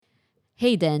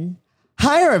Hey Dan,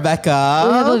 Hi Rebecca，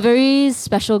 we have a very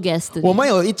special guest today. 我们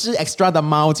有一只 extra 的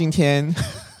猫，今天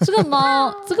这个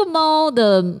猫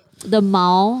的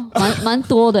毛蛮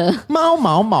多的。猫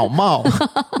毛毛毛，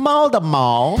猫的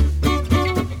毛。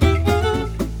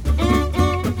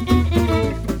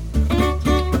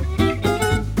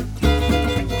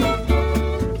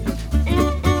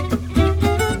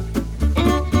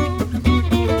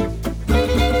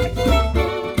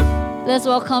Let's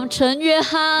welcome 陈约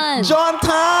翰。 John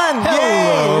Tan,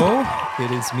 Hello, it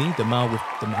is me, the Mao with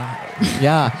the Mao.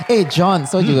 Yeah. Hey John,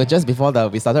 so you were just before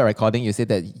we started recording, you said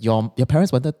that your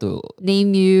parents wanted to.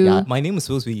 Name you. Yeah. My name was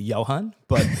supposed to be Yaohan,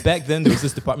 but back then there was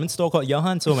this department store called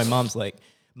Yaohan, so my mom's like,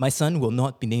 my son will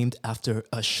not be named after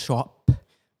a shop.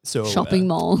 So Shopping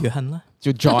mall. Yaohan lah.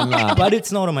 就 John 啦。 But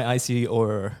it's not on my IC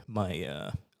or my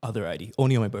other ID,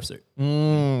 only on my birth cert.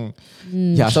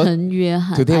 Yeah, so 陈约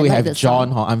翰。 today I we like have the John.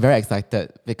 sound. I'm very excited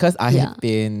because I Yeah. have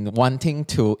been wanting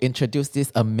to introduce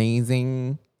this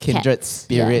amazing kindred Cats,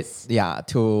 spirit, yes. yeah,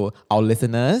 to our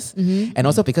listeners. And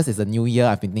also because it's a new year,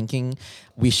 I've been thinking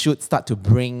we should start to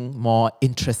bring more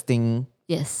interesting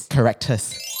Yes.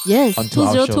 characters. Yes. Onto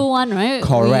our show. 2021, right?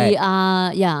 Correct. We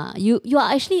are, yeah. You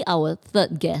are actually our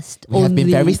third guest. We have been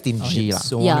only. very stingy. I'm lah.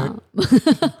 so Yeah. honored.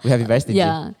 We have been very stingy.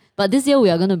 Yeah. But this year we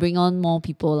are going to bring on more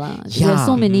people. We Yeah. have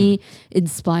so many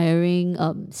inspiring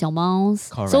小猫s.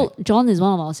 So Correct. John is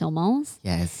one of our 小猫s.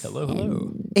 Yes. Hello,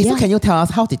 hello. Hey, so Yeah. can you tell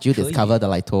us how did you discover the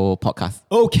Lito podcast?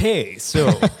 Okay, so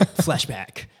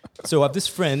flashback. So I have this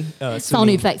friend. Sound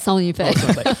Sumi- effect, sound effect.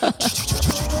 Sounds like-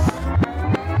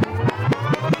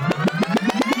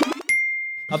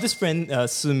 I have this friend,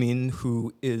 Sumin,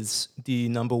 who is the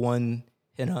 #1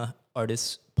 henna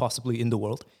artist possibly in the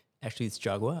world. Actually, it's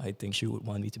Jaguar. I think she would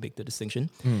want me to make the distinction.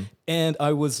 And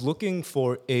I was looking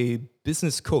for a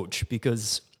business coach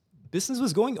because business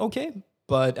was going okay.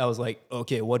 But I was like,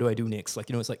 okay, what do I do next? Like,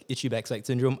 it's like itchy backside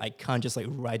syndrome. I can't just like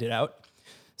write it out.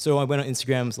 So I went on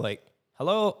Instagram, was like,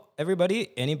 hello, everybody.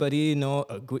 Anybody know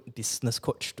a good business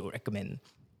coach to recommend?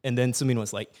 And then Sumin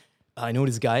was like, I know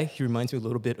this guy. He reminds me a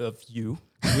little bit of you,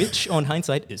 which on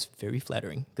hindsight is very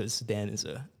flattering because Dan is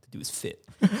the dude is fit.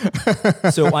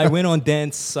 So I went on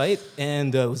Dan's site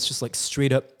and it was just like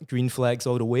straight up green flags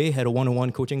all the way. Had a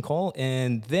one-on-one coaching call,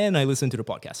 and then I listened to the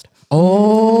podcast.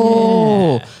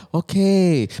 Oh,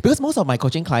 okay. Because most of my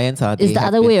coaching clients are It's the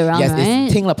other way around, yes, right?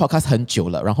 it's 听了 podcast 很久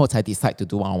了，然后才 decide to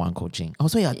do one-on-one coaching. Oh,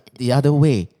 so you're the other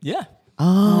way. Yeah.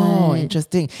 Oh, Right.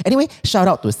 interesting. Anyway, shout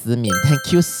out to Simin.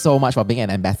 Thank you so much for being an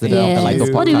ambassador of the Yes. Lito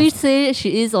podcast. What did we say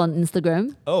she is on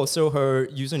Instagram? Oh, so her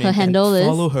username Her handle and is?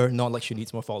 follow her, not like she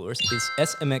needs more followers, is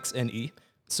SMXNE.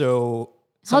 So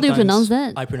How do you pronounce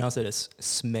sometimes that? I pronounce it as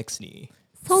Smexney.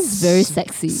 Sounds very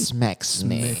sexy. Smacks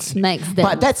me. Smacks them.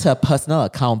 But that's her personal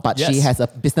account, but she Yes. has a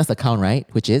business account, right?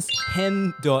 Which is?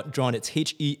 Hen.drawn. It's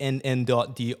HENN.DRAWN.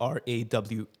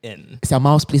 Xiao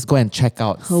Mouse, please go and check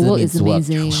out Her work is Simin's work.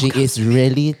 amazing. She is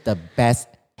really the best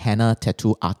henna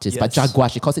tattoo artist. But Yes. Jaguar,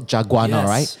 she calls it Jaguar now, Yes.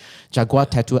 right? Jaguar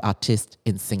tattoo artist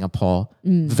in Singapore.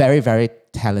 Very, very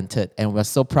talented. And we're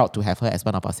so proud to have her as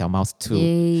one of our Xiao Mouse too.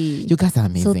 Yay. You guys are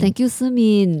amazing. So thank you,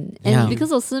 Sumin. And Yeah.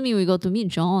 because of Sumin, we got to meet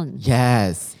John.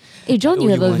 Yes. Hey, John, owe you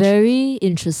you have a lunch. very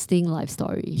interesting life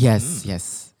story. Yes,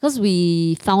 yes. Because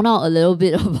we found out a little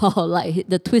bit about like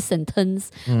the twists and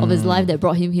turns of his life that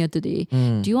brought him here today.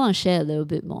 Do you want to share a little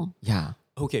bit more? Yeah.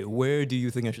 Okay, where do you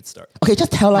think I should start? Okay,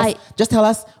 just tell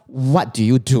us what do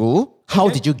you do? How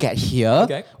Okay. did you get here?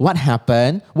 Okay. What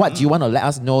happened? What do you want to let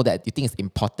us know that you think is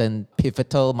important,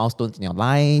 pivotal milestones in your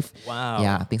life? Wow.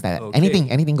 Yeah, things like that. Okay.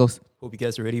 Anything goes. Hope you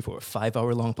guys are ready for a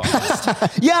 5-hour-long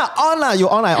podcast. Yeah, on lah. You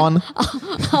on, I on.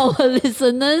 Our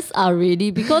listeners are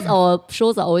ready because our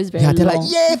shows are always very Yeah, they're long.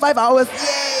 like, yay, 5 hours,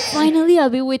 yay. Finally,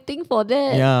 I've been waiting for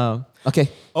that. Yeah.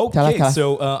 Okay. Okay, Tell us.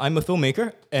 so I'm a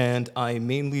filmmaker and I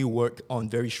mainly work on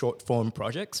very short form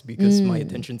projects because my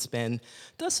attention span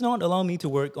does not allow me to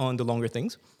work on the longer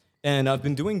things. And I've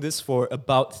been doing this for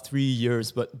about 3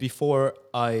 years, but before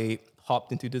I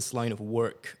hopped into this line of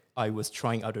work, I was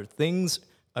trying other things.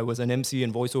 I was an MC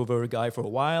and voiceover guy for a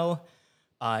while.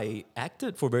 I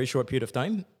acted for a very short period of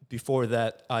time. Before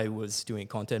that, I was doing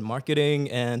content marketing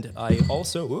and I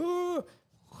also...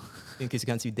 in case you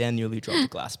can't see, Dan nearly dropped the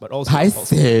glass, but also... 拍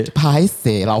死，拍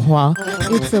死，老花。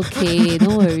 It's okay,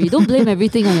 don't worry. Don't blame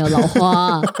everything on your 老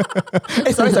花.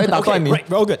 Hey, sorry,打 Okay, 断你。 right,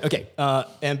 we're all good. Okay,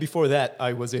 and before that,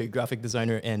 I was a graphic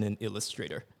designer and an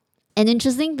illustrator. An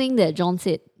interesting thing that John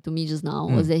said to me just now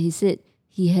was that he said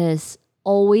he has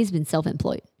always been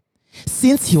self-employed.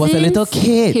 Since he was a little Since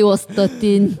kid. He was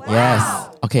 13. Yes.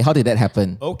 Okay, how did that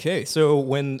happen? Okay, so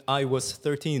when I was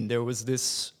 13, there was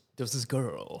this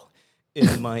girl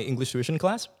in my English tuition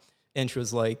class, And she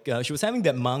was like, she was having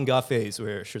that manga phase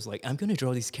where she was like, I'm gonna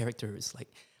draw these characters, like,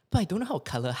 but I don't know how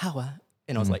color, how.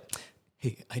 And I was like,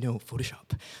 hey, I know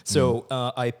Photoshop. So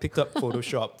I picked up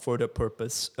Photoshop for the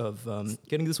purpose of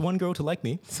getting this one girl to like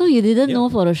me. So you didn't Yeah. know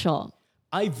Photoshop?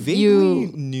 I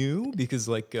vaguely knew because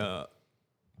like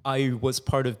I was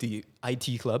part of the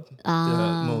IT club.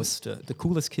 The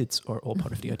coolest kids are all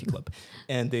part of the IT club,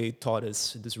 and they taught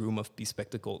us this room of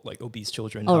bespectacled, like obese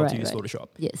children, how to use Photoshop.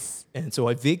 Yes. And so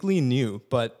I vaguely knew,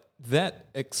 but that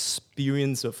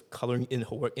experience of coloring in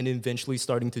her work and eventually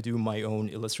starting to do my own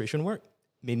illustration work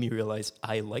made me realize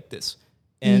I like this.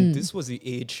 And this was the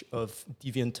age of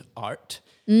deviant art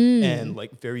and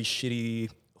like very shitty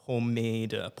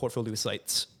homemade portfolio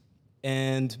sites.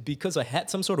 And because I had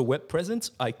some sort of web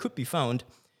presence, I could be found.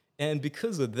 And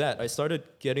because of that, I started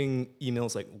getting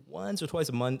emails like once or twice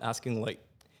a month asking like,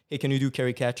 hey, can you do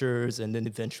caricatures? And then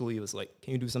eventually it was like,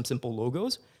 can you do some simple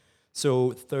logos?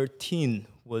 So 13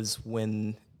 was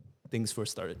when things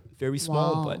first started. Very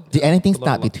small, Wow. but... Did anything a lot,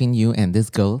 start a lot. between you and this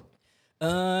girl?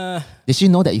 Did she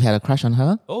know that you had a crush on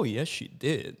her? Oh, yes, she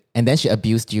did. And then she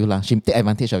abused you, lah. She took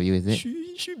advantage of you, is it?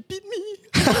 She beat me.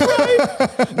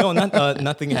 No,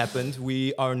 nothing happened.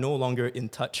 We are no longer in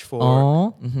touch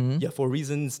for for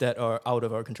reasons that are out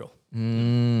of our control.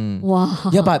 Wow.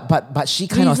 Yeah, but she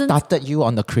kind of Reasons- started you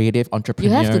on the creative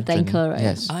entrepreneur. You have to thank journey. her, right?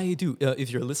 Yes. I do.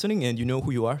 If you're listening and you know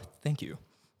who you are, thank you.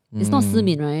 It's not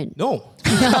Simin, right? No,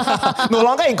 No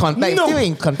longer in contact. No. Still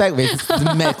in contact with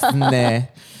Max. Nah.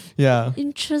 Yeah.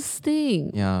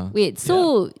 Interesting. Yeah. Wait,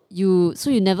 so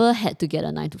you never had to get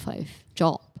a 9 to 5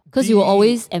 job because you were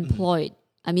always employed.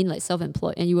 I mean, like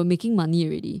self-employed, and you were making money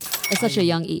already at such a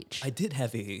young age. I did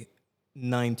have a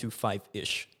 9 to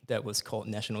 5-ish that was called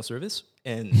national service,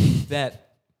 and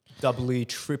that doubly,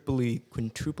 triply,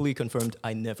 quintuply confirmed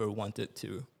I never wanted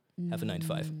to have a 9 to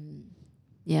 5.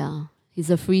 Yeah,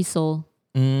 he's a free soul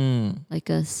like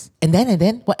us. And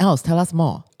then, what else? Tell us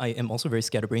more. I am also very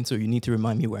scatterbrained, so you need to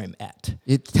remind me where I'm at.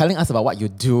 You're telling us about what you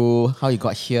do, how you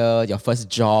got here, your first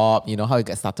job, how you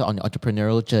got started on your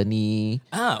entrepreneurial journey.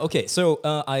 Okay. So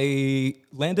I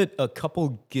landed a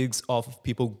couple gigs off of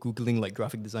people Googling like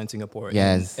graphic design Singapore.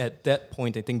 Yes. And at that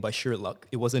point, I think by sheer luck,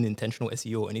 it wasn't intentional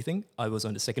SEO or anything. I was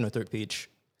on the second or third page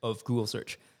of Google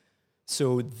search.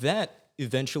 So that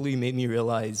eventually made me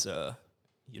realize,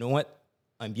 you know what?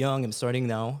 I'm young, I'm starting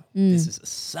now. This is a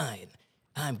sign.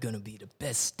 I'm going to be the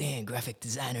best damn graphic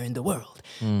designer in the world.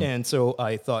 And so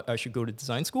I thought I should go to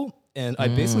design school. And I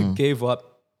basically gave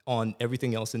up on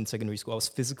everything else in secondary school. I was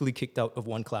physically kicked out of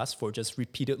one class for just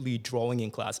repeatedly drawing in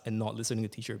class and not listening to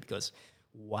the teacher because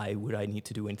why would I need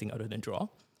to do anything other than draw?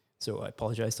 So I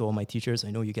apologize to all my teachers. I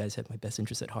know you guys had my best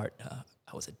interest at heart.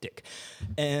 I was a dick.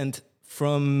 And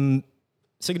from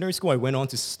secondary school, I went on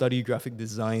to study graphic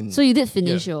design. So you did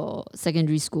finish your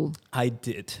secondary school. I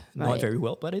did. Not Right. very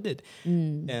well, but I did.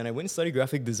 And I went and studied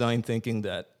graphic design thinking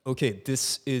that, okay,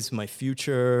 this is my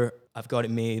future. I've got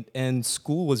it made. And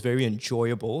school was very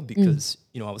enjoyable because,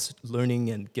 I was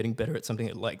learning and getting better at something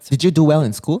I liked. Did you do well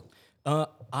in school?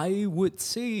 I would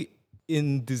say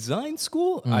in design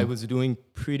school, I was doing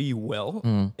pretty well.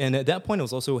 And at that point, I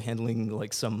was also handling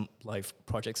like some live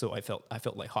projects. So I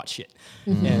felt like hot shit.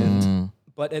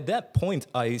 But at that point,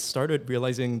 I started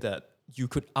realizing that you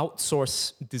could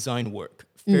outsource design work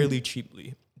fairly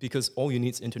cheaply because all you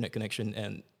need is internet connection.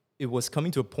 And it was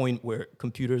coming to a point where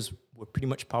computers were pretty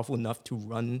much powerful enough to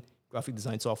run graphic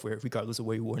design software regardless of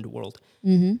where you were in the world.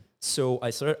 So I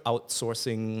started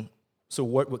outsourcing. So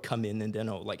work would come in and then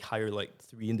I'll like hire like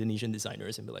 3 Indonesian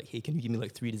designers and be like, hey, can you give me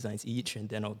like 3 designs each? And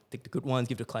then I'll take the good ones,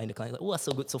 give the client like, oh,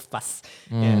 so good, so fast.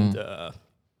 And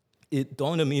it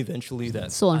dawned on me eventually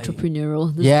that So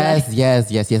entrepreneurial. This Yes, guy.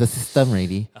 yes. The system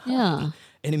ready. Yeah.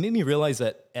 and it made me realize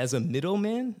that as a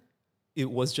middleman, it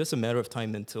was just a matter of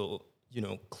time until,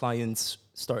 clients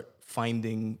start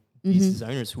finding these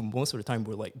designers who most of the time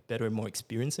were like better and more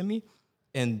experienced than me,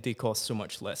 and they cost so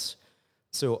much less.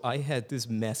 So I had this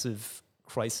massive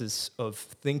crisis of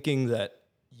thinking that,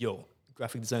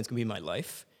 graphic design is going to be my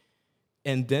life.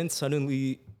 And then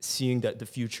suddenly seeing that the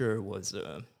future was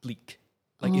bleak.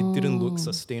 Like it didn't look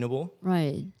sustainable.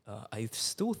 Right. I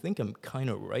still think I'm kind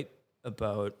of right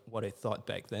about what I thought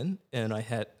back then. And I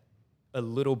had a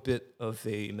little bit of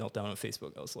a meltdown on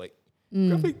Facebook. I was like,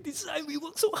 graphic design, we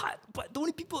work so hard, but the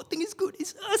only people who think it's good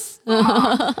is us.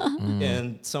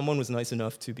 And someone was nice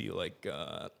enough to be like,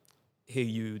 hey,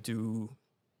 you do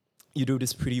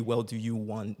this pretty well. Do you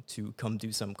want to come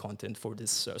do some content for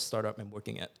this startup I'm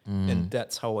working at? And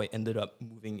that's how I ended up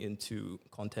moving into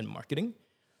content marketing,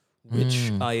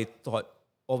 which I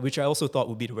also thought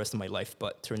would be the rest of my life,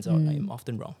 but turns out I am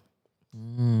often wrong.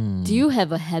 Do you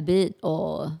have a habit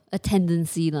or a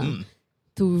tendency to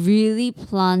really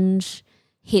plunge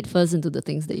headfirst into the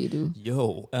things that you do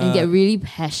Yo. and get really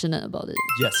passionate about it?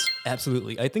 Yes,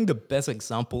 absolutely. I think the best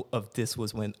example of this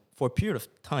was when, for a period of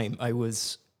time, I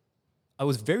was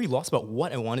very lost about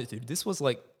what I wanted to do. This was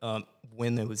like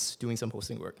when I was doing some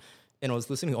hosting work. And I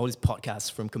was listening to all these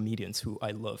podcasts from comedians who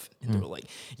I love. And they were like,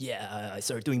 yeah, I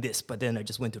started doing this, but then I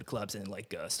just went to the clubs and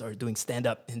started doing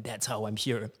stand-up, and that's how I'm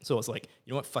here. So I was like, you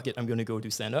know what, fuck it, I'm going to go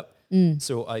do stand-up.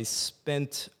 So I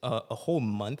spent a whole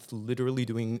month literally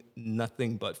doing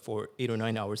nothing but for 8 or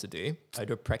 9 hours a day,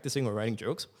 either practicing or writing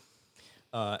jokes.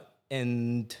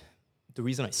 And the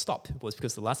reason I stopped was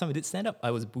because the last time I did stand-up, I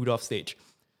was booed off stage.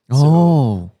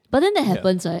 Oh. But then that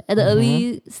happens, right? At the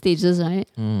early stages, right?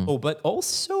 Oh, but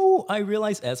also I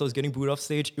realized as I was getting booed off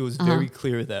stage, it was very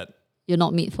clear that You're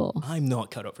not made for. I'm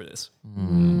not cut out for this.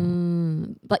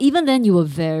 But even then, you were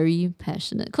very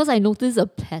passionate. Because I noticed a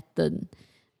pattern,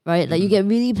 right? Like you get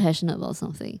really passionate about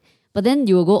something. But then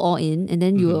you will go all in, and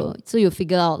then you'll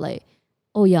figure out like,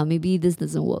 oh yeah, maybe this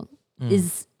doesn't work.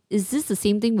 Is this the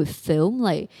same thing with film?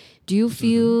 Like, do you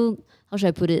feel... How should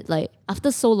I put it? Like,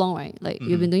 after so long, right? Like,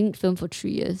 you've been doing film for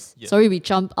 3 years. Yeah. Sorry, we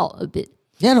jump out a bit.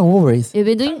 Yeah, no worries. You've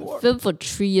been doing film for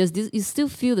 3 years. Do you still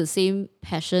feel the same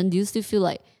passion? Do you still feel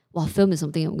like, wow, film is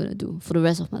something I'm going to do for the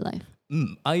rest of my life?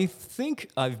 I think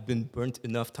I've been burnt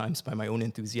enough times by my own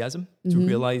enthusiasm to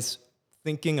realize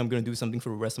thinking I'm going to do something for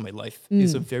the rest of my life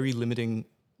is a very limiting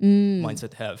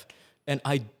mindset to have. And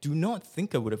I do not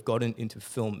think I would have gotten into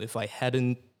film if I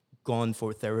hadn't gone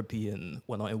for therapy and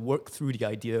whatnot. I worked through the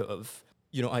idea of,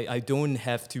 I don't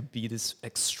have to be this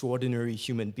extraordinary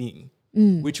human being,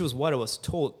 which was what I was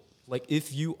told. Like,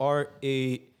 if you are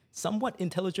a somewhat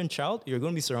intelligent child, you're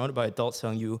going to be surrounded by adults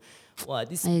telling you, "Wow,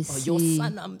 your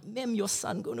son, your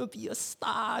son going to be a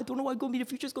star. I don't know what going to be. The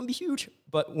future is going to be huge."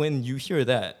 But when you hear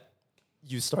that,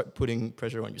 you start putting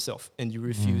pressure on yourself and you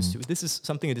refuse to. This is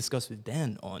something I discussed with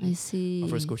Dan on our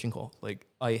first coaching call. Like,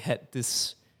 I had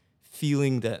this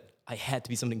feeling that I had to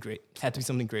be something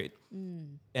great,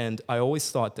 And I always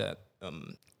thought that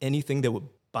anything that would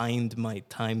bind my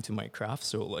time to my craft,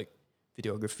 so like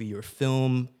videography or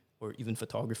film or even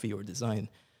photography or design,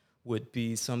 would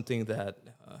be something that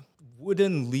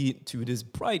wouldn't lead to this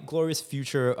bright, glorious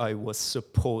future I was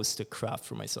supposed to craft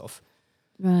for myself.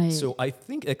 Right. So I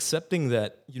think accepting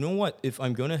that, you know what, if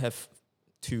I'm going to have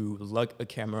to lug a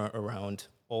camera around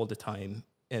all the time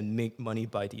and make money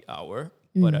by the hour,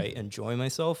 but I enjoy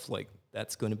myself, like,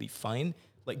 that's going to be fine.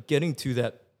 Like, getting to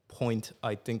that point,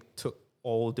 I think, took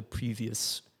all the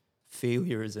previous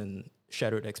failures and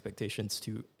shattered expectations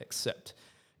to accept.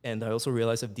 And I also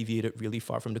realized I've deviated really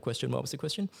far from the question. What was the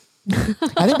question?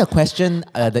 I think the question,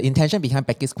 the intention behind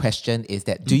Becky's question is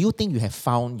that, do you think you have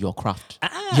found your craft?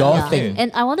 Your thing?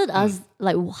 And I wanted to ask,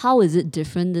 like, how is it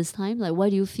different this time? Like, why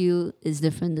do you feel is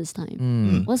different this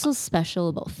time? What's so special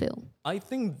about film? I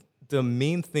think the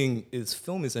main thing is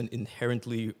film is an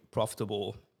inherently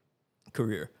profitable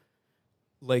career.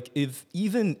 Like,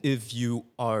 even if you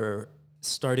are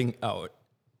starting out,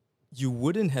 you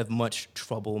wouldn't have much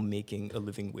trouble making a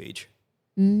living wage.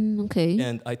 Okay.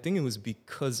 And I think it was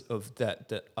because of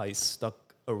that I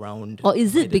stuck around. Or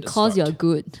is right it at the because you're start.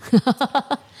 good?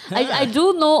 I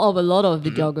do know of a lot of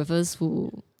videographers who,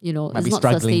 Might it's be not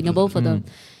struggling. sustainable for them.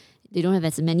 They don't have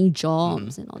as many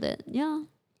jobs and all that. Yeah.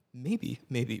 Maybe.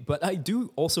 But I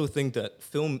do also think that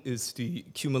film is the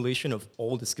accumulation of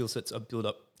all the skill sets I've built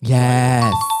up.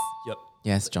 Yes. Yep.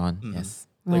 Yes, John. Yes.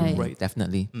 Right. Right.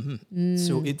 Definitely.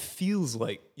 So it feels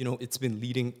like, it's been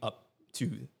leading up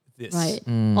to this. Right.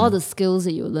 All the skills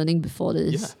that you were learning before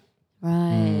this.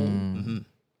 Right.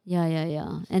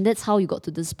 Yeah. And that's how you got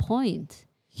to this point.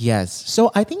 Yes. So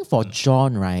I think for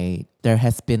John, right, there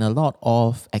has been a lot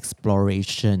of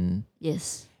exploration.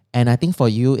 Yes. And I think for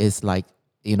you, it's like,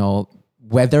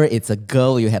 whether it's a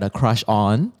girl you had a crush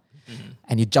on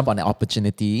and you jump on an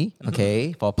opportunity,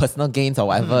 okay, for personal gains or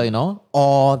whatever,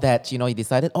 or that, you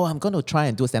decided, I'm going to try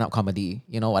and do stand-up comedy,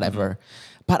 whatever.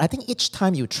 But I think each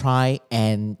time you try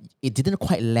and it didn't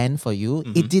quite land for you,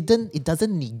 it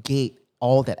doesn't negate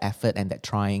all that effort and that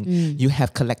trying. You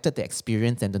have collected the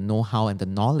experience and the know-how and the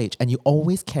knowledge, and you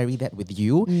always carry that with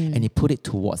you and you put it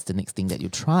towards the next thing that you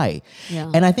try.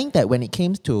 Yeah. And I think that when it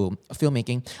came to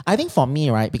filmmaking, I think for me,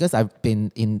 right, because I've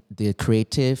been in the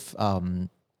creative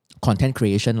content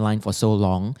creation line for so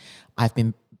long, I've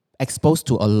been exposed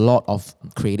to a lot of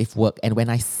creative work. And when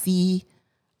I see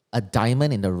a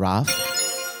diamond in the rough,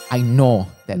 I know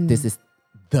that this is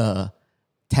the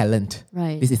talent.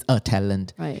 Right. This is a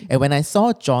talent. Right. And when I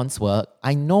saw John's work,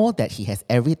 I know that he has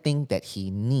everything that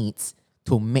he needs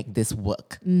to make this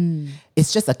work.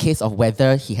 It's just a case of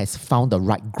whether he has found the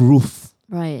right groove,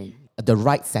 Right. the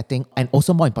right setting, and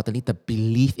also more importantly, the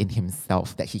belief in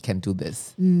himself that he can do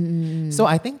this. So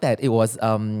I think that it was,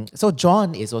 so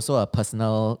John is also a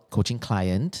personal coaching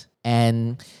client,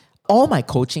 and all my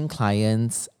coaching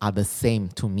clients are the same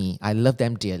to me. I love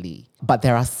them dearly. But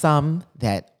there are some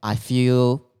that I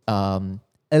feel a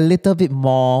little bit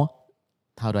more,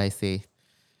 how do I say?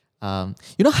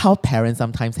 You know how parents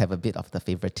sometimes have a bit of the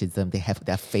favoritism? They have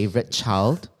their favorite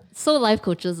child. So life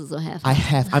coaches also have.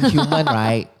 I'm human,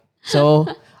 right? So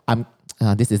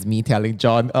this is me telling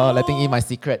John, letting in my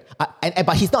secret.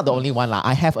 But he's not the only one.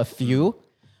 I have a few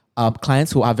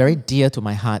clients who are very dear to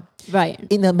my heart. Right.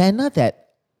 In a manner that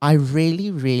I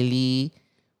really, really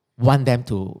want them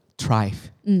to thrive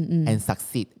and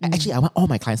succeed. Actually, I want all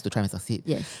my clients to thrive and succeed.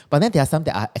 Yes. But then there are some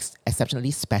that are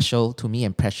exceptionally special to me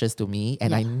and precious to me.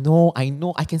 And Yeah. I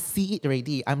know, I can see it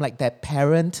already. I'm like that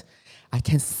parent. I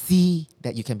can see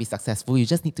that you can be successful. You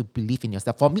just need to believe in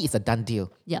yourself. For me, it's a done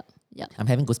deal. Yeah. Yeah. I'm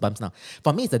having goosebumps now.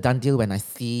 For me, it's a done deal when I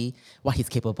see what he's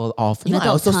capable of. A matter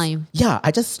I of time. Yeah,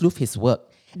 I just sleuth his work.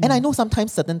 And I know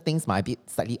sometimes certain things might be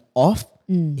slightly off.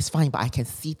 It's fine, but I can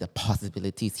see the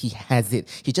possibilities. He has it.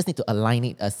 He just need to align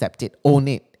it, accept it, own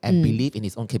it, and believe in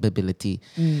his own capability.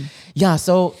 Yeah,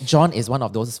 so John is one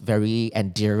of those very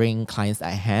endearing clients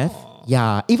I have.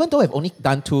 Yeah, even though I've only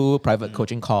done 2 private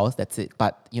coaching calls, that's it.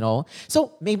 But,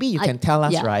 so maybe you can tell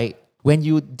us, yeah. right? When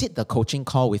you did the coaching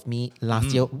call with me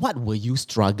last year, what were you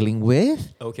struggling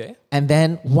with? Okay. And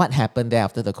then what happened there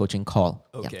after the coaching call?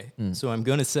 Okay. So I'm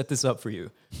going to set this up for you.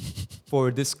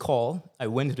 For this call, I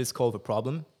went to this call with a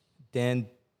problem. Dan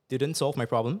didn't solve my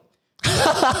problem.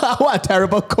 What a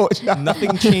terrible coach.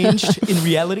 Nothing changed in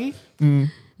reality,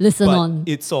 Listen but on.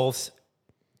 it solves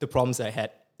the problems I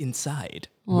had inside,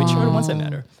 which are the ones that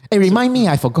matter. Hey, remind me,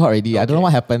 I forgot already. I don't know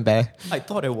what happened there. I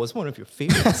thought I was one of your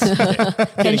favorites.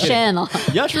 Can share or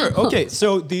not? Yeah, sure. Okay,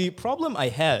 so the problem I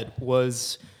had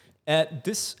was at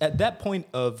that point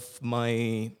of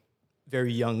my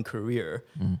very young career,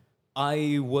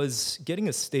 I was getting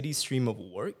a steady stream of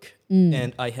work,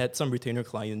 and I had some retainer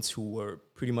clients who were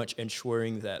pretty much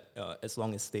ensuring that as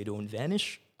long as they don't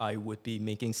vanish, I would be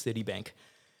making steady bank.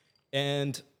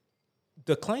 And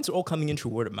the clients are all coming in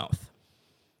through word of mouth,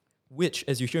 which,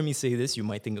 as you hear me say this, you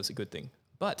might think it was a good thing.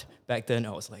 But back then,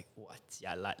 I was like, what?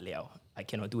 Ya lat liao. I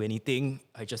cannot do anything.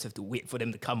 I just have to wait for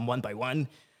them to come one by one.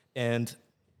 And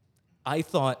I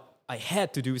thought I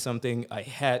had to do something. I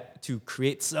had to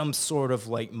create some sort of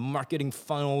like marketing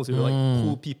funnel to like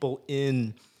pull people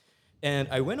in. And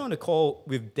I went on a call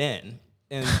with Dan,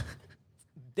 and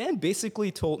Dan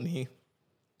basically told me,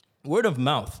 word of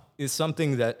mouth is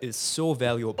something that is so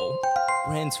valuable.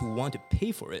 Brands who want to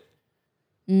pay for it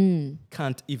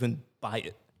can't even buy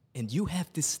it. And you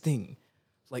have this thing,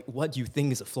 like what you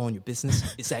think is a flaw in your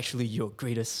business is actually your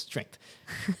greatest strength.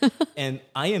 And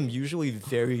I am usually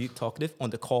very talkative.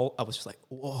 On the call, I was just like,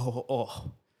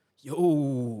 whoa,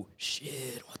 yo,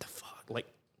 shit, what the fuck? Like,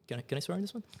 can I swear on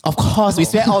this one? Of course, we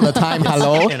swear all the time.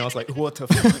 Hello? And I was like, what the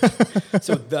fuck?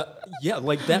 So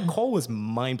that call was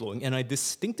mind-blowing. And I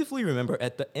distinctly remember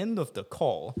at the end of the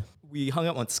call, we hung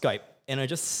up on Skype, and I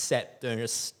just sat there and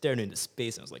just stared into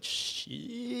space, and I was like, shit.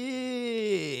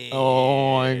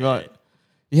 Oh my God.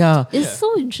 Yeah. It's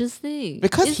so interesting.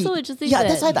 Because it's so interesting. Yeah,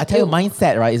 that's why I tell you,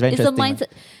 mindset, right? It's very It's a interesting.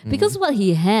 mindset. Because what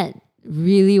he had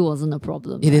really wasn't a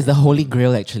problem. It is the holy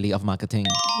grail, actually, of marketing.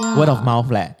 Yeah. Word of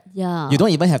mouth, leh. Yeah. You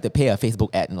don't even have to pay a Facebook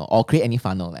ad, no, or create any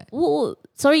funnel, leh. Oh,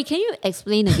 sorry, can you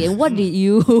explain again? What did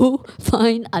you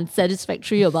find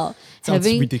unsatisfactory about Sounds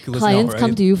having ridiculous now, clients come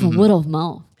right? to you from word of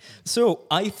mouth? So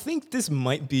I think this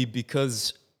might be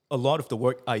because a lot of the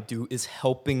work I do is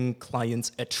helping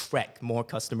clients attract more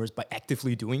customers by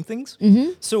actively doing things.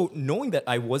 So knowing that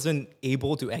I wasn't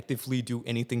able to actively do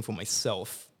anything for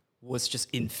myself was just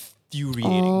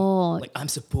infuriating. Oh. Like, I'm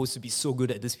supposed to be so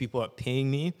good at this, people are paying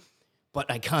me, but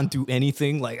I can't do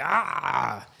anything. Like,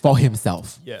 For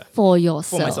himself. yeah. For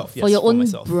yourself. myself, yes, for your for own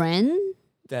myself. brand.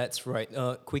 That's right.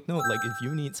 Quick note, like if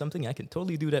you need something, I can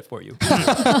totally do that for you.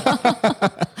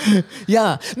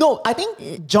 Yeah. No, I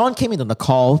think John came into the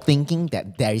call thinking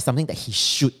that there is something that he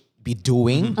should be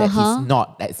doing that he's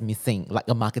not, that's missing, like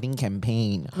a marketing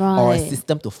campaign or a Right.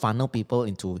 system to funnel people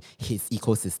into his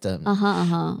ecosystem.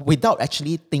 Without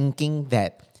actually thinking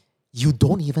that you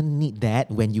don't even need that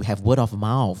when you have word of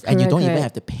mouth and you Correct, don't even correct.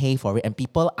 have to pay for it and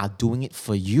people are doing it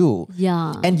for you.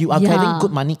 Yeah. And you are Yeah. getting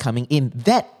good money coming in.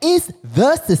 That is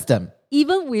the system.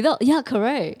 even without, yeah,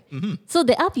 correct. So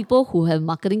there are people who have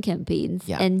marketing campaigns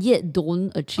Yeah. and yet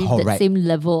don't achieve that Correct. same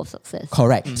level of success.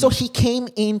 Correct. So he came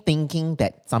in thinking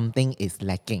that something is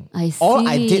lacking. I All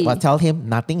I did see. was tell him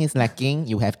nothing is lacking.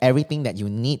 You have everything that you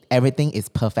need. Everything is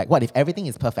perfect. What if everything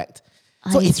is perfect?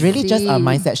 So I it's really just a see.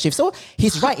 mindset shift. So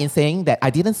he's right in saying that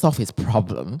I didn't solve his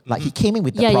problem. Like he came in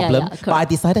with the Yeah, yeah, problem, yeah, but I correct.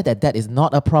 decided that that is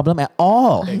not a problem at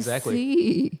all. Exactly. I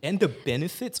see. And the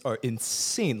benefits are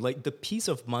insane. Like the peace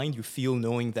of mind you feel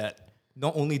knowing that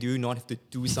not only do you not have to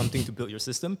do something to build your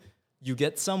system, you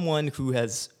get someone who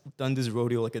has done this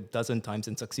rodeo like a dozen times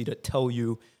and succeeded tell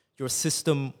you your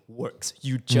system works.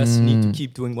 You just need to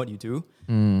keep doing what you do.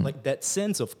 Like that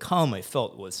sense of calm I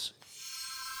felt was,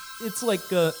 it's like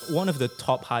one of the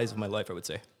top highs of my life, I would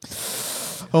say.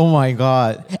 Oh my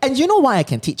God. And you know why I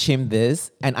can teach him this?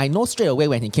 And I know straight away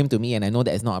when he came to me and I know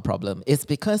that it's not a problem. It's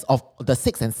because of the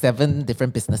 6 and 7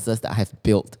 different businesses that I have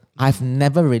built. I've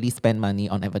never really spent money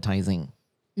on advertising.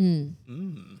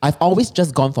 I've always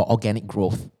just gone for organic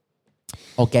growth.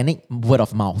 Organic word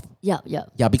of mouth. Yeah, yeah.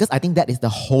 Yeah, because I think that is the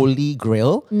holy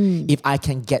grail. If I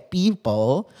can get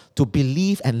people to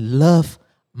believe and love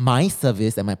my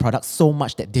service and my product so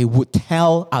much that they would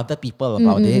tell other people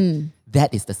about it,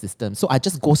 that is the system. So I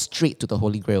just go straight to the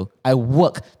holy grail. I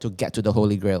work to get to the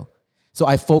holy grail. So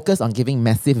I focus on giving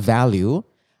massive value.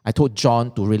 I told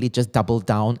John to really just double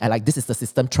down. I like, this is the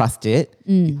system, trust it.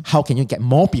 How can you get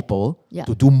more people Yeah.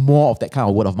 to do more of that kind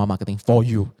of word of mouth marketing for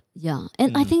you? Yeah,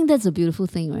 and I think that's a beautiful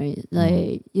thing, right?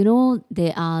 Like, you know,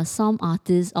 there are some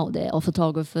artists out there, or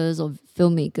photographers, or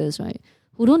filmmakers, right,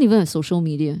 who don't even have social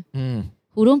media,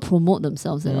 who don't promote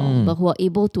themselves at all, but who are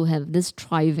able to have this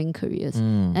thriving careers.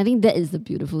 I think that is the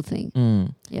beautiful thing.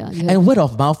 Yeah, you have And word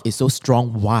of mouth is so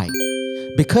strong. Why?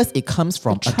 Because it comes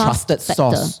from a trust trusted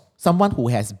factor. source. Someone who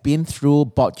has been through,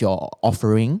 bought your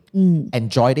offering,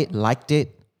 enjoyed it, liked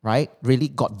it, right? Really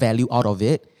got value out of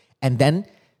it. And then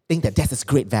think that that's a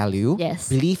great value. Yes.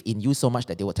 Believe in you so much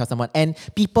that they will tell someone. And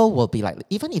people will be like,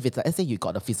 even if it's, let's say you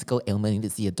got a physical ailment, you need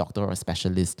to see a doctor or a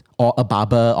specialist or a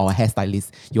barber or a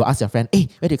hairstylist. You ask your friend, hey,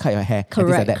 where do you cut your hair? And things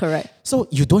like Correct, that. correct. So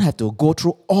you don't have to go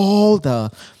through all the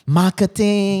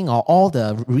marketing or all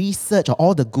the research or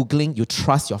all the Googling. You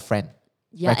trust your friend.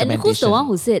 Yeah, and who's the one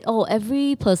who said, oh,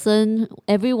 every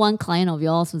one client of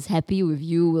yours who's happy with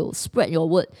you will spread your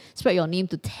word, spread your name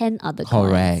to 10 other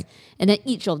clients. Correct. And then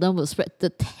each of them will spread to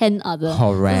 10 other.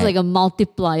 Correct. It's like a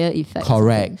multiplier effect.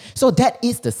 Correct. So that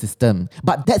is the system.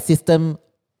 But that system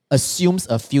assumes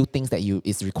a few things that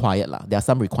is required. There are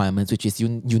some requirements, which is you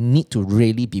need to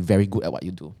really be very good at what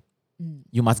you do.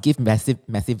 You must give massive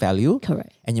value.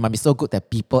 Correct. And you must be so good that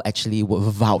people actually will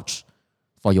vouch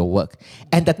for your work.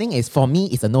 And the thing is, for me,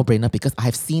 it's a no-brainer because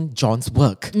I've seen John's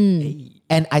work.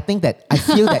 And I think that I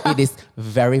feel that it is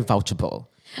very vouchable.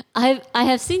 I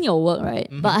have seen your work, right?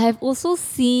 But I have also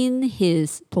seen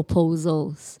his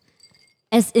proposals.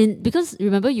 As in, because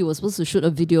remember you were supposed to shoot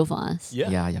a video for us. Yeah.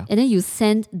 And then you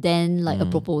sent Dan like a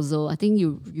proposal. I think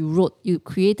you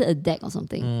created a deck or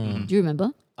something. Do you remember?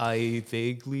 I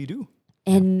vaguely do.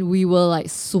 And we were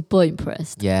like super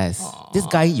impressed. Yes. This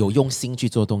guy 有用心去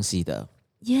做东西的.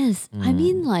 Yes. I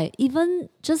mean, like, even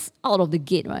just out of the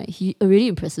gate, right? He already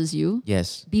impresses you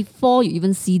Yes. before you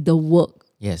even see the work.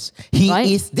 Yes.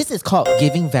 Right? This is called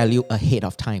giving value ahead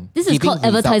of time. This is Giving called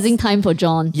advertising results. time for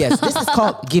John. Yes, this is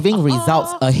called giving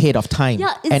results ahead of time.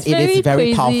 Yeah, it's and it is very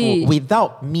very crazy. powerful.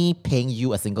 Without me paying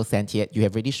you a single cent yet, you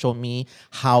have already shown me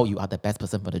how you are the best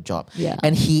person for the job. Yeah.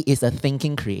 And he is a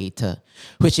thinking creator,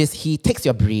 which is he takes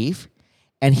your brief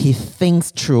and he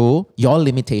thinks through your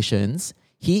limitations.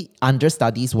 He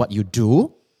understudies what you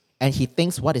do and he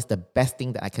thinks what is the best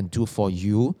thing that I can do for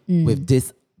you with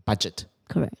this budget.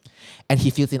 Correct. And he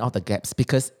fills in all the gaps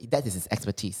because that is his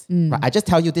expertise. Right? I just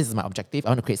tell you this is my objective. I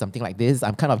want to create something like this.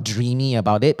 I'm kind of dreamy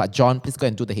about it, but John, please go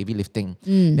and do the heavy lifting.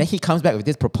 Then he comes back with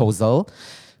this proposal,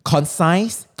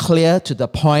 concise, clear, to the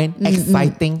point,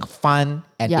 exciting, fun,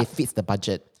 and Yeah. it fits the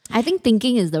budget. I think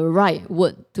thinking is the right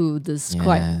word to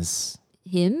describe Yes.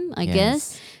 him, I Yes.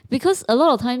 guess. Because a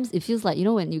lot of times it feels like, you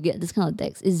know, when you get this kind of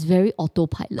decks, it's very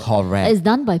autopilot. Correct. Like, it's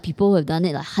done by people who have done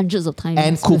it like hundreds of times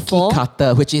And cookie before.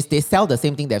 cutter, which is they sell the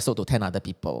same thing they've sold to 10 other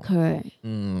people. Correct.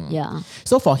 Yeah.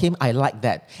 So for him, I like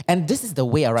that. And this is the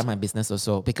way I run my business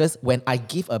also. Because when I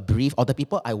give a brief or the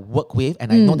people I work with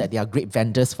and I know that they are great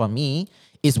vendors for me,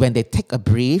 is when they take a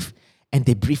brief and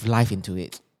they breathe life into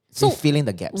it. So they fill in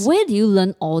the gaps. Where do you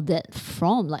learn all that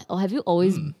from? Like, or have you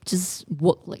always just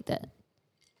worked like that?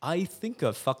 I think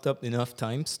I've fucked up enough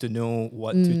times to know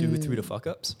what to do through the fuck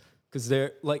ups. Because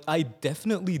I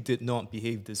definitely did not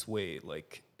behave this way,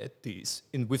 like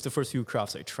with the first few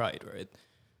crafts I tried, right?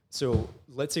 So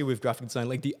let's say with graphic design,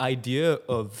 like the idea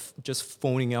of just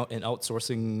phoning out and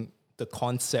outsourcing the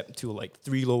concept to like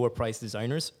 3 lower price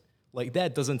designers, like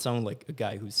that doesn't sound like a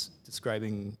guy who's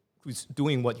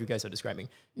doing what you guys are describing.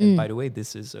 And by the way,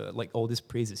 this is like all this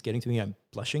praise is getting to me. I'm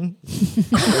blushing.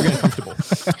 Very uncomfortable.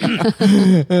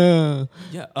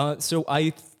 Yeah. So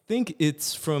I think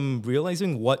it's from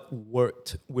realizing what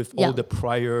worked with all the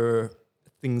prior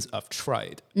things I've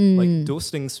tried. Like those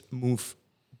things move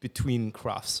between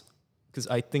crafts because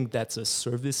I think that's a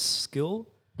service skill.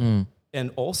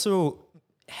 And also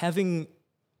having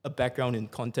a background in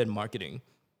content marketing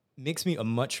makes me a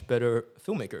much better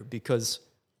filmmaker because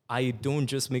I don't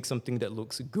just make something that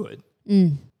looks good.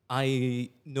 I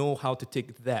know how to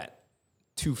take that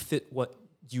to fit what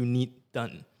you need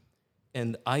done.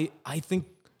 And I think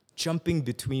jumping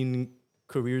between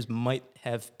careers might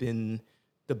have been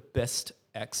the best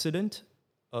accident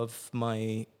of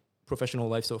my professional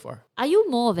life so far. Are you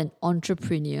more of an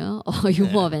entrepreneur or are you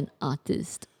more of an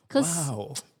artist? Because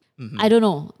Wow. I don't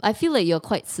know. I feel like you're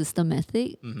quite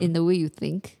systematic in the way you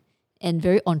think and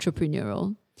very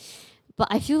entrepreneurial. But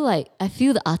I feel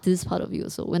the artist part of you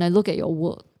also when I look at your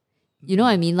work. You know what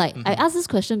I mean? Like I ask this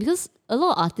question because a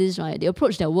lot of artists, right, they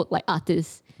approach their work like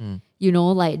artists. You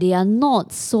know, like they are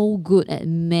not so good at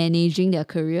managing their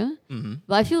career.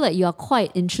 But I feel like you are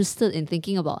quite interested in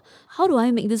thinking about how do I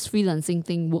make this freelancing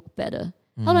thing work better?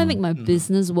 How do I make my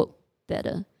business work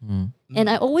better? And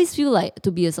I always feel like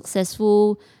to be a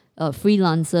successful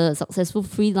freelancer, a successful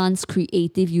freelance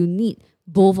creative, you need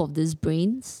both of these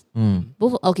brains.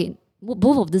 Both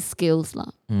of these skills.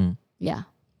 Yeah.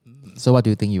 So what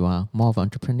do you think you are? More of an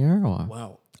entrepreneur or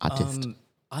Wow. artist?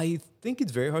 I think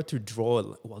it's very hard to draw,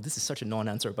 well, this is such a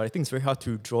non-answer, but I think it's very hard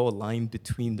to draw a line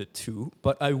between the two.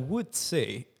 But I would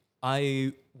say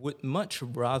I would much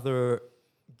rather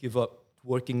give up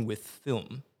working with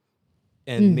film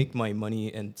and make my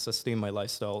money and sustain my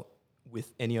lifestyle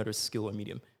with any other skill or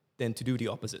medium than to do the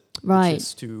opposite. Right. Which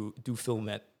is to do film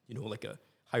at, like a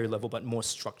higher level, but more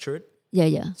structured.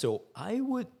 Yeah. So I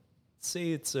would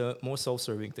say it's a more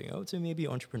self-serving thing. I would say maybe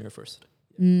entrepreneur first.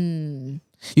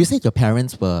 You said your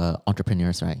parents were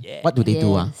entrepreneurs, right? Yeah. What do they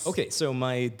do? Yes. Okay, so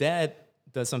my dad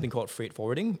does something called freight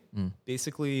forwarding.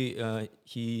 Basically,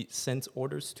 he sends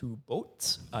orders to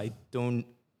boats. I don't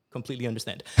completely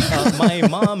understand. My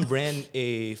mom ran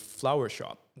a flower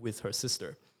shop with her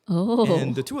sister. Oh.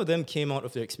 And the two of them came out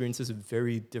of their experiences with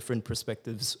very different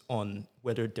perspectives on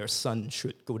whether their son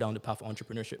should go down the path of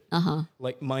entrepreneurship.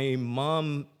 Like my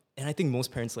mom, and I think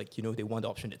most parents, they want the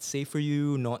option that's safe for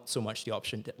you, not so much the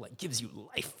option that gives you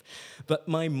life. But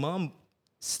my mom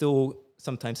still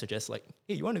sometimes suggests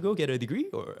hey, you want to go get a degree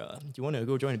or do you want to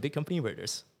go join a big company where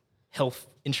there's health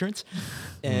insurance?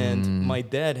 And my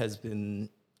dad has been,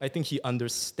 I think he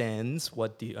understands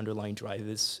what the underlying drive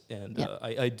is. And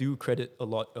I do credit a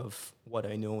lot of what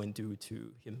I know and do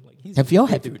to him. He's Have you a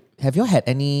great dude. have you had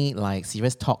any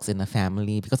serious talks in the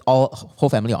family? Because whole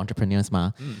family are entrepreneurs,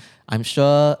 ma. I'm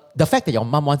sure the fact that your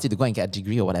mom wants you to go and get a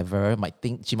degree or whatever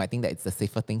she might think that it's the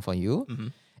safer thing for you.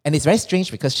 And it's very strange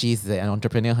because she's an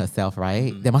entrepreneur herself,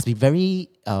 right? There must be very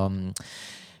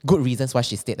good reasons why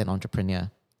she stayed an entrepreneur,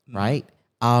 right?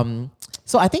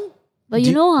 So I think. But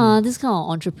this kind of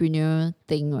entrepreneur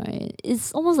thing, right?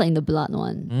 It's almost like in the blood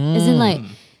one. As in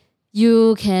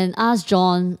you can ask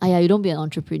John, you don't be an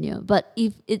entrepreneur. But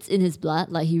if it's in his blood,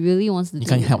 he really wants to do it. He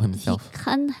can't help himself. He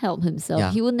can't help himself.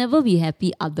 Yeah. He will never be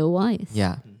happy otherwise.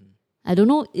 Yeah. I don't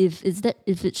know if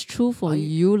it's true for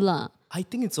you lah. I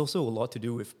think it's also a lot to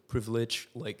do with privilege.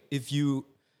 If you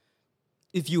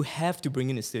have to bring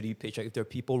in a steady paycheck, if there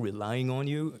are people relying on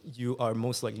you, you are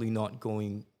most likely not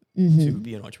going to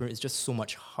be an entrepreneur. It's just so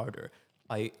much harder.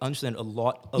 I understand a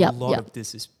lot of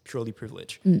this is purely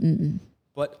privilege.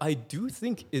 But I do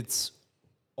think it's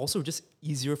also just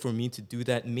easier for me to do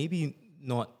that, maybe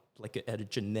not at a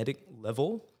genetic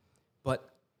level, but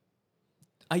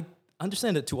I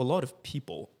understand that to a lot of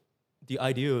people, the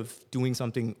idea of doing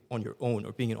something on your own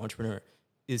or being an entrepreneur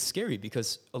is scary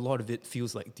because a lot of it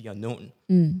feels like the unknown.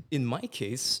 In my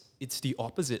case, it's the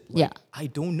opposite. I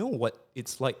don't know what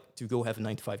it's like to go have a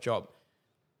 9-to-5 job.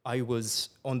 I was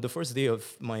on the first day of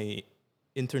my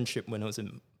internship when I was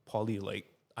in poly,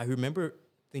 I remember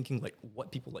thinking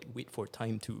what people wait for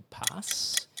time to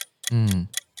pass.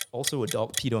 Also a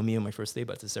dog peed on me on my first day,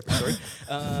 but it's a separate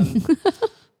story.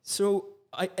 So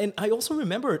I also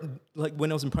remember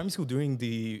when I was in primary school during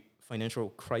the financial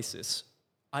crisis,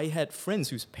 I had friends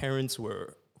whose parents who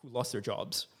lost their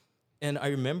jobs. And I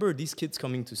remember these kids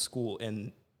coming to school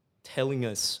and telling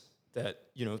us that,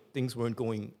 things weren't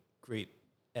going great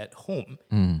at home.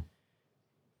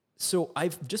 So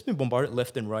I've just been bombarded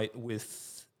left and right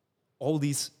with all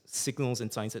these signals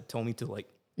and signs that tell me to like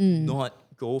not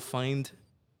go find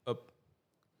a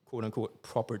quote unquote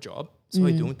proper job. So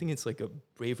I don't think it's like a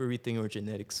bravery thing or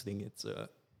genetics thing. It's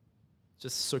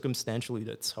just circumstantially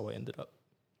that's how I ended up.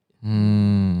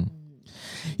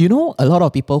 You know, a lot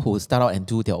of people who start out and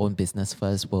do their own business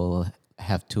first will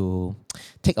have to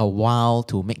take a while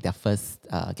to make their first,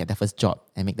 get their first job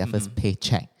and make their first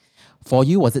paycheck. For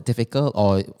you, was it difficult,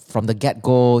 or from the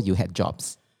get-go, you had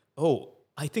jobs? Oh,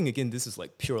 I think again, this is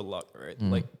like pure luck, right?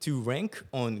 Like to rank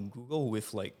on Google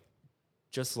with like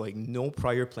just like no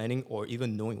prior planning or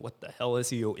even knowing what the hell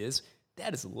SEO is,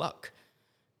 that is luck.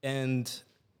 And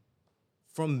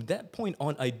from that point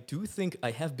on, I do think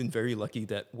I have been very lucky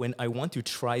that when I want to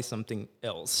try something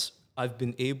else, I've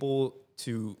been able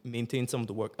to maintain some of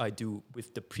the work I do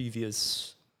with the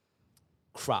previous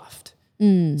craft.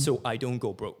 So I don't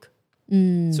go broke.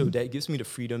 So that gives me the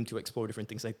freedom to explore different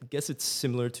things. I guess it's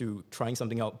similar to trying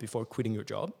something out before quitting your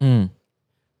job.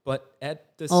 But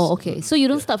at the Oh, okay. So you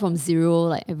don't start from zero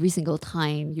like every single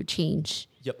time you change.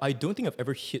 Yep, I don't think I've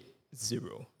ever hit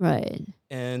zero. Right.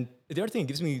 And the other thing it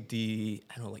gives me the,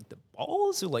 I don't know, like the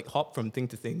balls to like hop from thing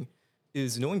to thing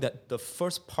is knowing that the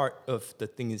first part of the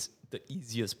thing is the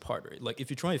easiest part, right? Like if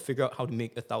you're trying to figure out how to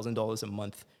make $1,000 a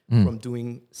month from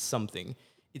doing something,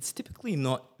 it's typically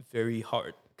not very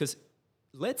hard. Because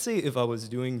let's say if I was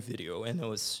doing video and I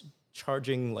was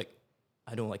charging like,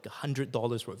 I don't know, like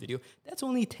 $100 for a video, that's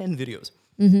only 10 videos.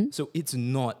 So it's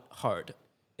not hard.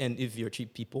 And if you're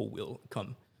cheap, people will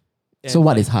come. And So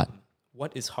what like, is hard?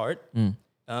 What is hard?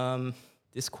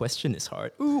 This question is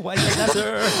hard. Ooh, why is that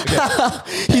answer?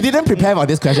 Okay. He didn't prepare for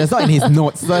this question. It's not in his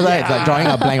notes. So it's like drawing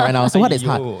a blank right now. So what is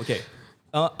hard? Okay.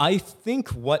 I think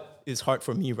what is hard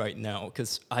for me right now,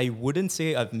 because I wouldn't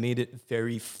say I've made it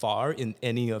very far in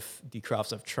any of the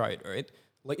crafts I've tried, right?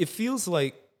 Like it feels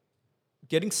like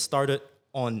getting started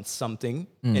on something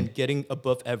and getting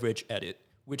above average at it,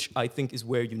 which I think is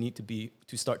where you need to be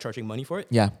to start charging money for it.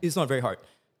 Yeah. It's not very hard.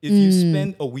 If you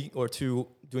spend a week or two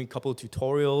doing a couple of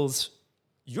tutorials,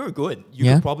 you're good. You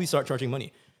Yeah. can probably start charging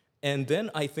money. And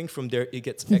then I think from there, it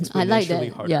gets exponentially I like that.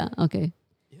 harder. Yeah. Okay.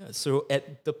 Yeah, so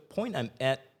at the point I'm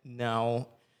at now,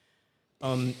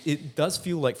 it does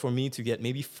feel like for me to get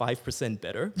maybe 5%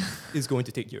 better is going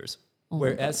to take years.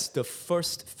 Whereas the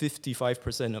first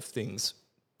 55% of things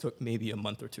took maybe a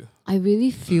month or two. I really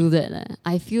feel that.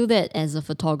 I feel that as a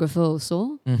photographer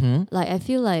also. Like I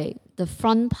feel like the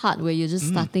front part where you're just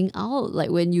starting out,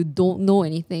 like when you don't know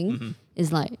anything,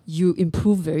 is like you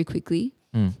improve very quickly.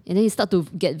 And then you start to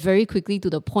get very quickly to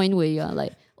the point where you're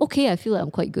like, okay, I feel like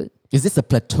I'm quite good. Is this a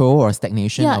plateau or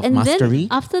stagnation of and mastery? then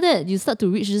after that, you start to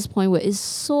reach this point where it's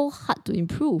so hard to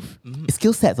improve.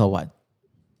 Skill sets or what?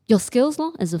 Your skills,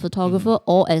 as a photographer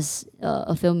or as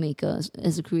a filmmaker,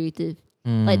 as a creative.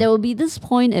 Like there will be this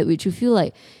point at which you feel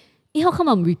like, hey, how come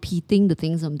I'm repeating the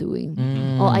things I'm doing?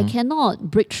 Or I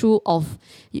cannot break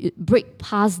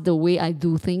past the way I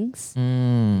do things.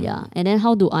 Yeah. And then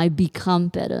how do I become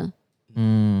better?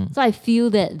 So I feel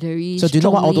that very So do you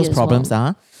know what all those strongly as problems well.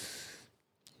 are?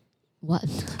 What?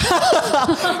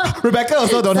 Rebecca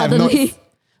also don't have Suddenly. notes.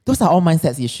 Those are all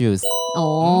mindset issues.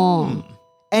 Oh.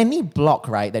 Any block,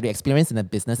 right, that you experience in a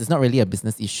business is not really a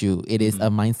business issue. It is a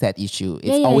mindset issue.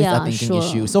 It's Yeah, always yeah, a thinking sure.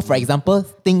 issue. So, for example,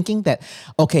 thinking that,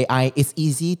 okay, it's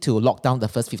easy to lock down the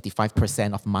first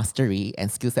 55% of mastery and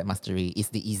skill set mastery is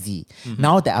the easy.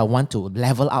 Now that I want to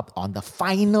level up on the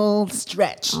final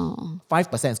stretch,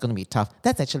 5% is going to be tough.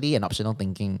 That's actually an optional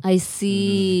thinking. I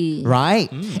see. Right?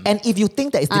 And if you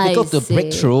think that it's difficult to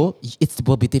break see. through, it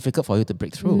will be difficult for you to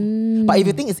break through. But if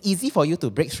you think it's easy for you to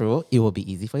break through, it will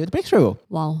be easy for you to break through.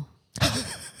 Wow.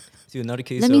 So another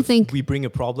case Let me of think. we bring a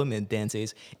problem and Dan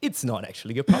says, it's not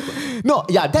actually a problem. No,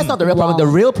 yeah, that's not the real problem. Wow.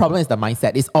 The real problem is the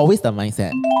mindset. It's always the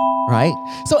mindset, right?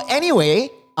 So anyway,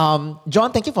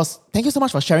 John, thank you so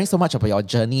much for sharing so much about your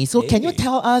journey. So can you Hey.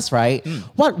 tell us, right,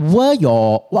 what was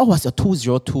your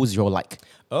 2020 like?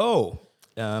 Oh,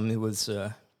 it was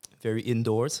very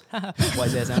indoors. Why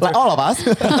is that answer? Like all of us.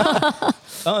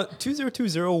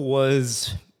 2020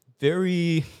 was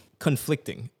very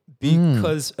conflicting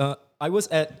because I was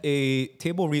at a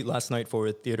table read last night for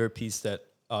a theater piece that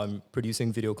I'm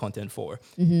producing video content for.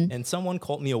 And someone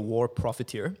called me a war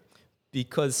profiteer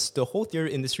because the whole theater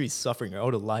industry is suffering,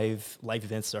 all the live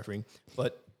events suffering.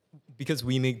 But because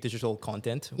we make digital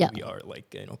content, Yeah. we are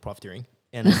like, profiteering.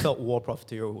 And I felt war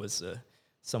profiteer was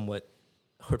somewhat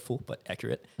hurtful but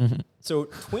accurate. So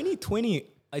 2020,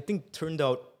 I think, turned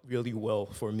out really well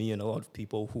for me and a lot of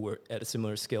people who were at a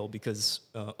similar scale because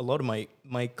a lot of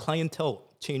my clientele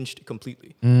changed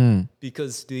completely.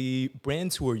 Because the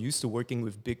brands who are used to working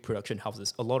with big production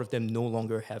houses, a lot of them no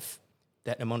longer have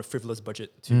that amount of frivolous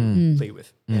budget to play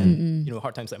with. And,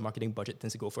 hard times, that marketing budget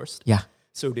tends to go first. Yeah.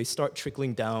 So they start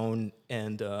trickling down.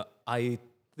 And I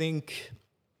think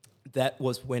that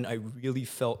was when I really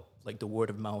felt like the word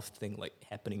of mouth thing like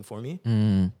happening for me.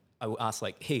 I would ask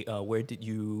like, hey, where did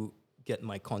you get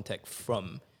my contact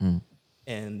from?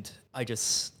 And it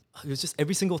was just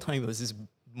every single time it was this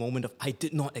moment of, I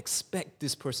did not expect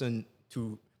this person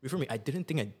to refer me. I didn't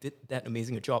think I did that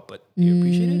amazing a job, but they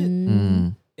appreciated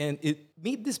it. And it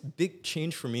made this big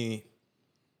change for me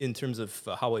in terms of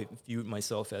how I viewed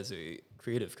myself as a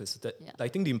creative, because I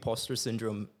think the imposter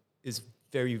syndrome is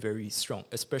very, very strong,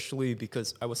 especially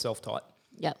because I was self-taught.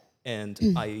 Yep. And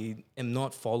I am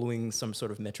not following some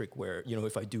sort of metric where,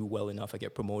 if I do well enough, I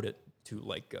get promoted to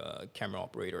like a camera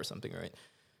operator or something, right?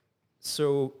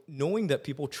 So knowing that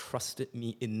people trusted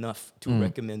me enough to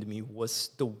recommend me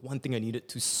was the one thing I needed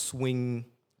to swing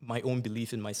my own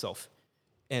belief in myself.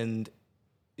 And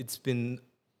it's been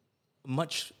a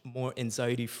much more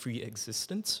anxiety-free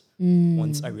existence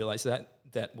once I realized that.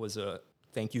 That was a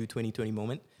thank you 2020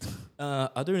 moment.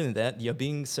 Other than that,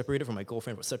 being separated from my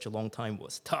girlfriend for such a long time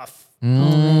was tough.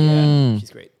 Yeah, she's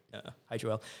great. Hi,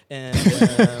 Joelle. And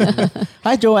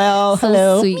Hi, Joelle. So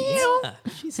Hello. sweet.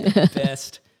 she's the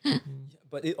best.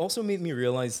 But it also made me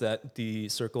realize that the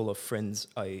circle of friends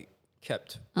I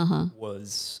kept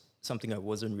was something I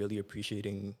wasn't really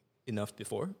appreciating enough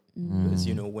before. Because,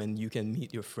 when you can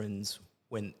meet your friends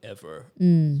whenever,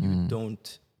 you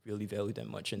don't really value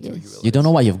them much until you realize. You don't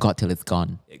know what you've got till it's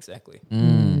gone. Exactly.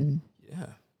 Yeah.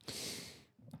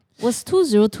 Was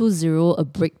 2020 a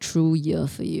breakthrough year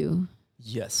for you?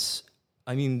 Yes.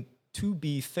 I mean, to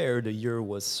be fair, the year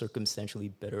was circumstantially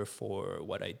better for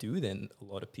what I do than a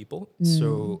lot of people.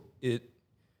 So it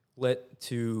led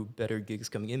to better gigs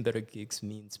coming in. Better gigs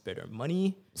means better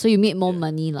money. So you made more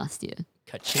money last year.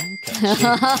 Ka-ching,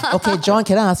 ka-ching. Okay, John,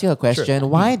 can I ask you a question?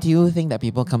 Why do you think that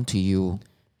people come to you?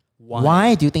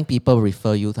 Why do you think people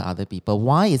refer you to other people?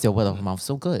 Why is your word of mouth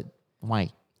so good? Why?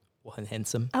 我很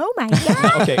handsome. Oh my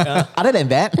God. Okay. Other than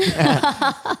that,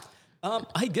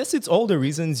 I guess it's all the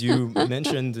reasons you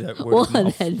mentioned that word of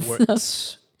mouth handsome.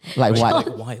 works. like what?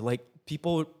 Like, why? Like,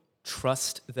 people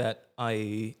trust that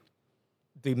they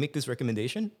make this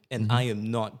recommendation and I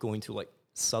am not going to like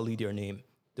sully their name.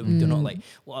 They're not like,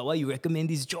 well, why you recommend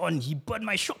this John? He burned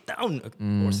my shop down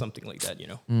or something like that,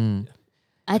 Yeah.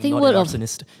 I think not word an of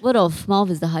arsonist. mouth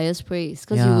is the highest praise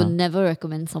because you Yeah. would never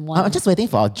recommend someone. I'm just waiting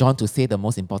for John to say the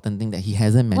most important thing that he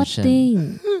hasn't What mentioned.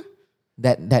 thing?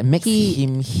 That makes He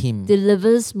him.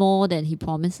 Delivers more than he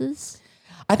promises.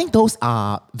 I think those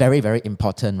are very, very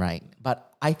important, right?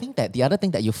 But I think that the other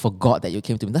thing that you forgot that you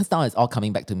came to me, that's now it's all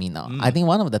coming back to me now. I think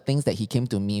one of the things that he came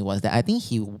to me was that I think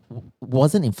he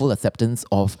wasn't in full acceptance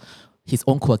of his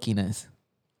own quirkiness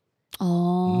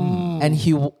Oh.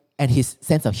 and his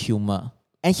sense of humor.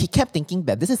 And he kept thinking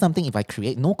that this is something if I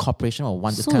create, no corporation will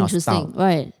want this So kind of interesting, style.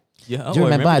 right? Yeah. Do you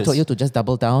remember I told this. you to just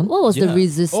double down? What was the Yeah.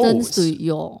 resistance Oh, to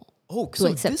your Oh, so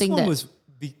this accepting one that? was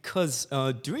because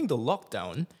during the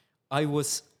lockdown, I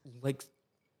was like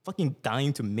fucking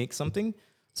dying to make something.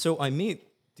 So I made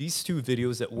these two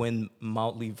videos that went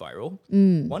mildly viral.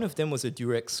 One of them was a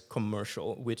Durex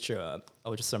commercial, which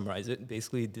I'll just summarize it.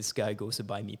 Basically, this guy goes to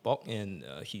buy mee pok, and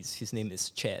his name is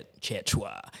Chad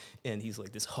Chua, and he's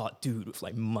like this hot dude with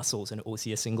like muscles and an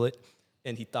OCS singlet.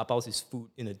 And he tapaos his food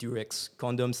in a Durex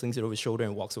condom, slings it over his shoulder,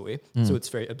 and walks away. So it's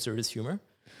very absurdist humor.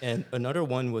 And another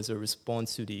one was a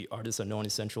response to the artists are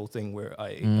non-essential thing where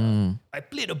I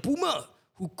played a boomer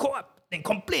who called up and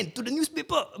complained to the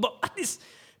newspaper about artists.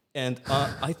 And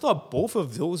I thought both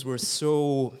of those were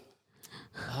so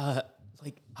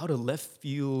like out of left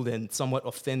field and somewhat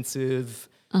offensive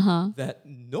that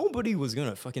nobody was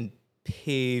gonna fucking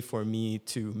pay for me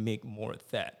to make more of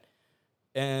that.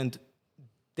 And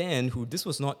Dan, this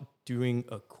was not during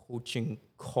a coaching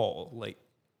call, like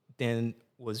Dan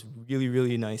was really,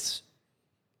 really nice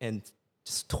and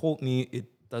just told me it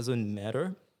doesn't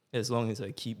matter as long as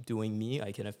I keep doing me.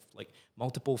 I can have like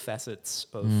multiple facets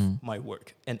of my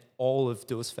work, and all of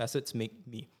those facets make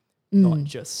me, not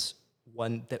just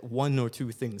one or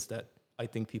two things that I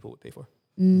think people would pay for.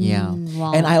 Yeah.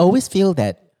 Wow. And I always feel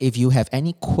that if you have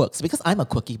any quirks, because I'm a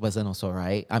quirky person also,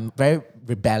 right? I'm very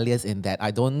rebellious in that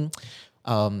I don't,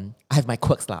 I have my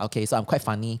quirks lah, okay? So I'm quite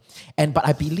funny. But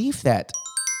I believe that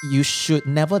you should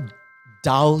never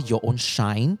dull your own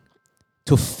shine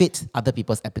to fit other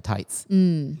people's appetites,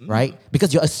 right?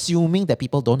 Because you're assuming that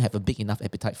people don't have a big enough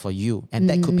appetite for you. And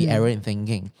that could be error in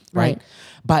thinking, right? Right.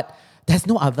 But there's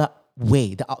no other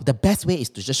way. The best way is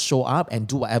to just show up and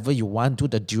do whatever you want, do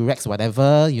the Durex,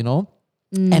 whatever,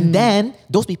 And then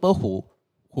those people who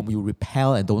whom you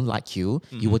repel and don't like you,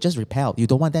 you will just repel. You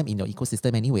don't want them in your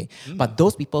ecosystem anyway. But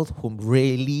those people whom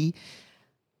really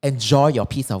enjoy your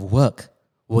piece of work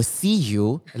will see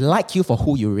you, like you for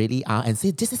who you really are, and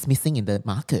say, this is missing in the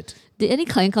market. Did any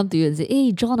client come to you and say,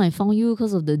 hey, John, I found you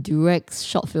because of the Durex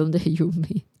short film that you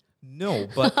made? No,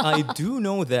 but I do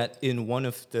know that in one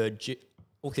of the...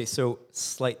 Okay, so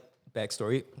slight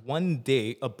backstory. One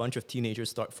day, a bunch of teenagers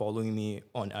start following me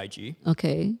on IG.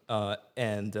 Okay.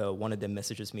 And one of them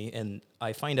messages me, and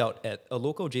I find out at a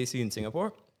local JC in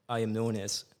Singapore, I am known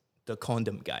as the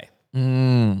condom guy.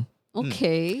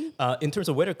 Okay. In terms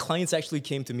of whether clients actually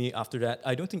came to me after that,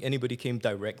 I don't think anybody came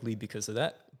directly because of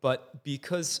that. But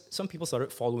because some people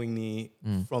started following me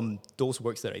from those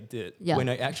works that I did, when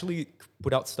I actually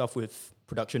put out stuff with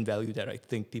production value that I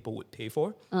think people would pay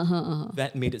for,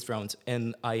 that made its rounds.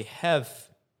 And I have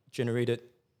generated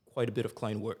quite a bit of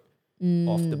client work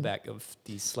off the back of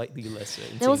these slightly less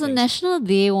There was a things. National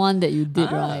Day one that you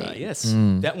did, right? Yes,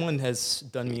 that one has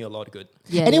done me a lot of good.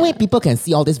 Yeah. Anyway, people can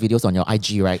see all these videos on your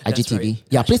IG, right? That's IGTV. right.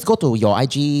 Yeah, please go to your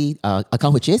IG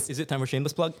account, which is... Is it time for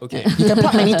shameless plug? Okay. You can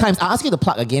plug many times. I'll ask you to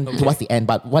plug again towards the end,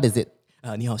 but what is it?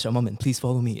 你好，小猫们, please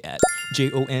follow me at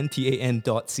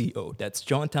jontan.co. That's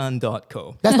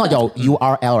johntan.co. That's not your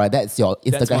URL, right? That's your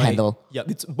Instagram That's my, handle. Yeah,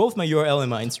 it's both my URL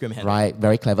and my Instagram handle. Right,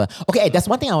 very clever. Okay, there's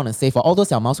one thing I want to say for all those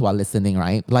Xiaomaos who are listening,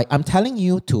 right? Like, I'm telling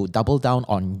you to double down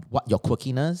on what your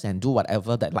quirkiness and do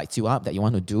whatever that lights you up that you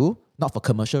want to do, not for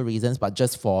commercial reasons, but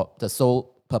just for the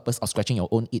sole purpose of scratching your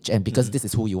own itch. And because this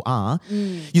is who you are,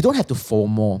 you don't have to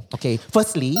FOMO. Okay,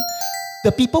 firstly,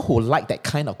 the people who like that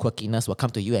kind of quirkiness will come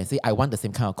to you and say, I want the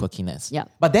same kind of quirkiness. Yeah.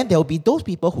 But then there will be those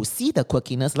people who see the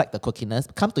quirkiness, like the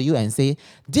quirkiness, come to you and say,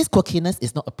 this quirkiness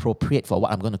is not appropriate for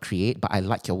what I'm going to create, but I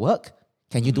like your work.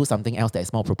 Can you do something else that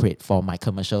is more appropriate for my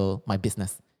commercial, my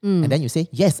business? And then you say,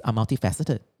 yes, I'm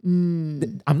multifaceted.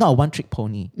 I'm not a one-trick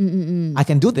pony. I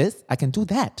can do this, I can do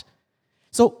that.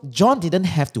 So John didn't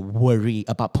have to worry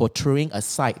about portraying a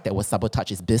site that will sabotage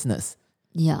his business.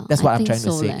 Yeah. That's what I I'm think trying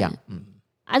to so, say. leh. Yeah.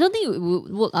 I don't think it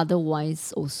would work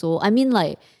otherwise also. I mean,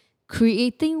 like,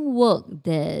 creating work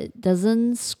that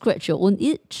doesn't scratch your own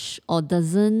itch or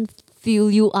doesn't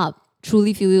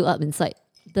truly fill you up inside,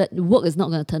 that work is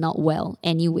not going to turn out well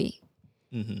anyway.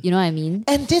 You know what I mean?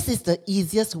 And this is the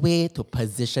easiest way to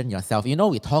position yourself. You know,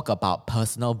 we talk about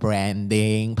personal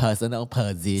branding, personal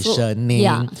positioning.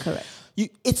 Yeah, correct.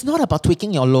 It's not about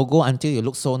tweaking your logo until you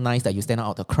look so nice that you stand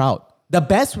out of the crowd. The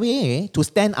best way to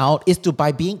stand out is to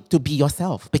be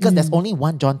yourself, because there's only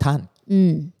one John Tan.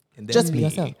 And then Just be me.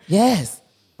 yourself. Yes,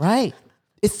 right.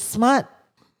 It's smart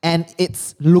and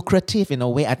it's lucrative in a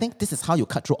way. I think this is how you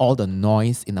cut through all the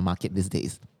noise in the market these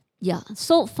days. Yeah.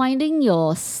 So finding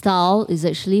your style is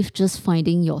actually just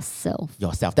finding yourself.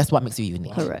 Yourself. That's what makes you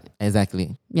unique. Correct.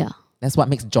 Exactly. Yeah. That's what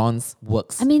makes John's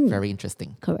works very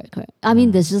interesting. Correct. I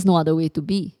mean, there's just no other way to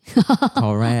be.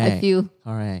 Correct. I feel.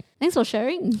 All right. Thanks for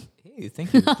sharing. Hey,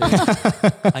 thank you.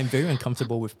 I'm very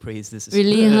uncomfortable with praise. This is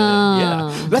Really, huh?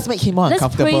 Yeah. Let's make him more Let's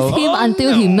uncomfortable. praise him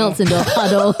until he melts into a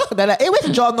puddle. They're like, hey,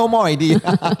 where's John? No more already.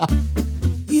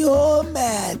 Your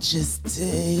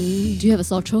Majesty. Do you have a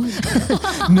sore throat?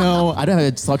 No, I don't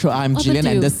have a sore throat. I'm What Gillian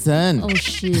to do? Anderson. Oh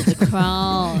shit, the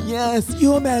crowd. Yes,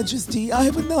 Your Majesty, I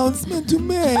have an announcement to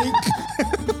make.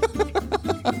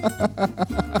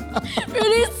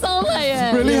 Really sound like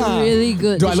it. Really, You're huh? really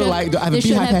good. Do They I look should- like? Do I have a They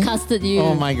should beehive have hair? casted you.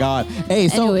 Oh my god. Hey,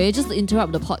 so Anyway, just to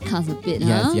interrupt the podcast a bit,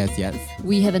 huh? yes.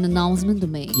 We have an announcement to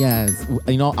make. Yes,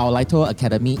 you know, our Lito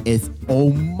Academy is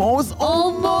almost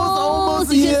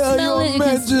You here, can smell Your it, you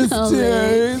can smell Majesty.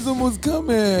 it. It's almost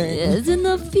coming. It's in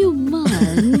a few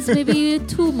months, maybe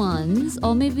 2 months,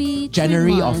 or maybe 3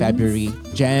 January or months.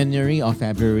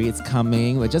 February, it's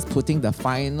coming. We're just putting the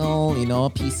final,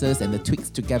 pieces and the tweaks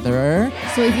together.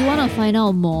 So if you want to find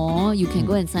out more, you can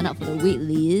go and sign up for the wait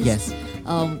list. Yes.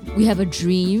 We have a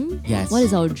dream. Yes. What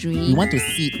is our dream? We want to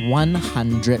seat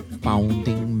 100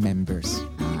 founding members.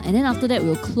 And then after that,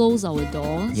 we'll close our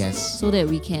doors. Yes. So that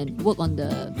we can work on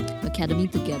the academy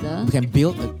together. We can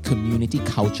build a community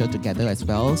culture together as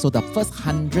well. So the first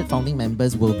 100 founding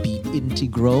members will be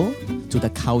integral to the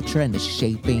culture and the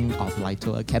shaping of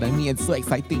Lito Academy. It's so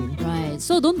exciting. Right.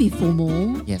 So don't be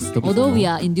FOMO. Yes. don't be Although FOMO. we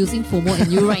are inducing FOMO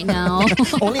in you right now.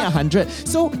 Only 100.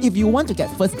 So if you want to get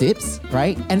first dibs,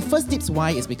 right? And first dibs,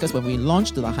 why? Is because when we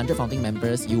launch to the 100 founding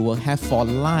members, you will have for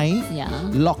life Yeah.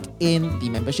 lock in the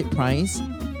membership price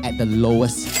at the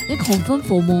lowest. Then confirm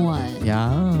FOMO. What?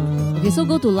 Yeah. Okay, so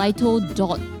go to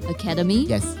lito.academy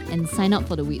Yes. and sign up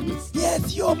for the waitlist.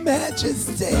 Yes, Your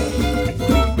Majesty.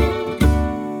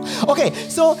 Okay,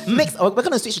 so next we're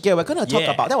gonna switch gear. We're gonna talk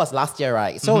Yeah. about that was last year,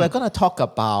 right? So we're gonna talk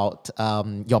about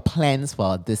your plans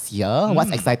for this year.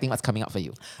 What's exciting? What's coming up for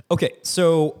you? Okay,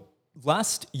 so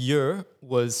last year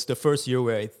was the first year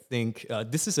where I think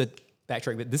this is a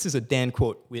backtrack, but this is a Dan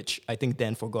quote, which I think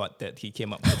Dan forgot that he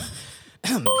came up with.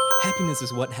 Happiness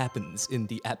is what happens in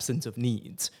the absence of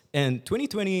needs. And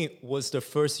 2020 was the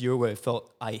first year where I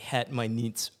felt I had my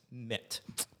needs met.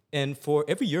 And for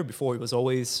every year before, it was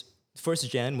always, 1st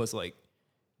Jan was like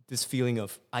this feeling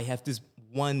of I have this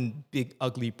one big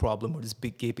ugly problem or this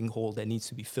big gaping hole that needs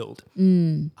to be filled.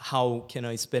 How can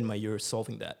I spend my year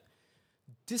solving that?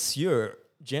 This year,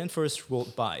 Jan 1st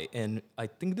rolled by, and I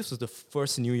think this was the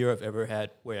first New Year I've ever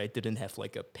had where I didn't have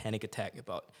like a panic attack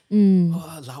about,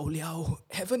 oh, Lao Liao,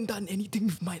 haven't done anything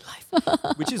with my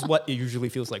life, which is what it usually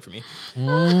feels like for me.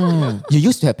 You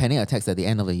used to have panic attacks at the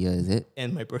end of the year, is it?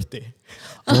 And my birthday.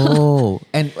 Oh,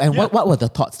 and what were the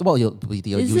thoughts? What were your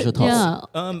Is usual it- thoughts?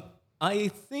 Yeah. I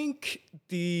think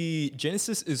the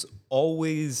genesis is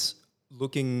always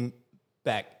looking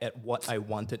back at what I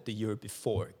wanted the year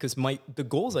before, because the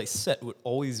goals I set would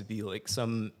always be like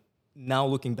now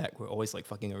looking back were always like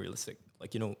fucking unrealistic.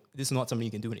 Like, this is not something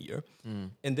you can do in a year.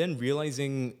 And then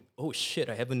realizing, oh shit,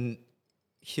 I haven't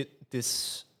hit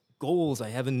this goals. I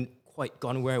haven't quite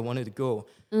gone where I wanted to go.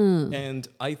 And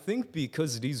I think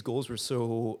because these goals were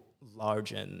so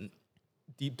large and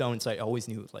deep down inside, I always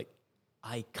knew like,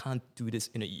 I can't do this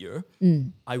in a year.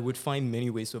 I would find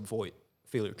many ways to avoid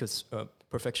failure because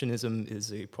perfectionism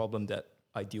is a problem that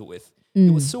I deal with.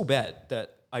 It was so bad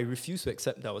that I refused to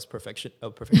accept that I was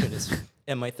perfectionist.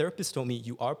 And my therapist told me,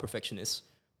 you are perfectionist,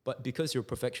 but because your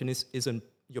perfectionism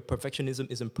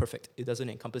isn't perfect, it doesn't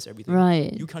encompass everything.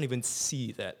 Right. You can't even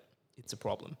see that it's a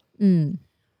problem.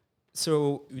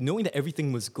 So knowing that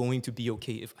everything was going to be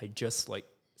okay if I just like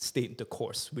stayed the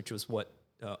course, which was what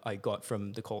I got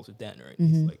from the calls with Dan, right?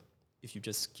 It's like, if you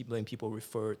just keep letting people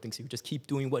refer things, if you just keep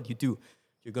doing what you do,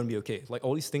 you're going to be okay. Like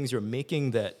all these things you're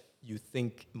making that you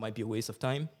think might be a waste of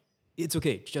time, it's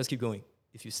okay. Just keep going.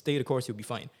 If you stay the course, you'll be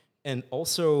fine. And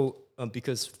also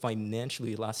because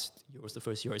financially last year was the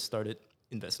first year I started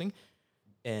investing.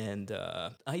 And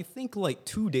I think like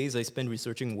 2 days I spent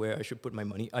researching where I should put my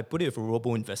money. I put it for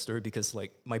robo-investor because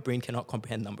like my brain cannot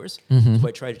comprehend numbers. So if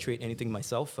I try to trade anything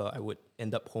myself, I would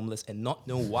end up homeless and not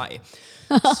know why.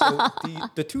 So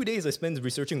the 2 days I spent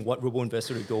researching what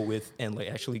robo-investor to go with and like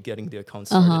actually getting the account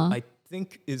started, I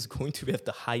think is going to have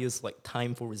the highest like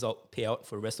time for result payout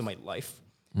for the rest of my life.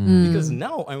 Because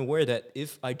now I'm aware that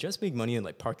if I just make money and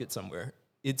like park it somewhere,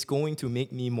 it's going to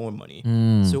make me more money.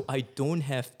 So I don't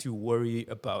have to worry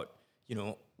about,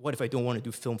 what if I don't want to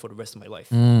do film for the rest of my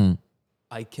life?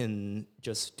 I can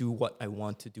just do what I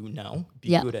want to do now,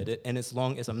 be good at it. And as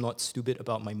long as I'm not stupid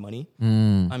about my money,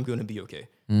 I'm going to be okay.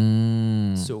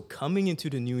 So coming into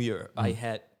the new year, I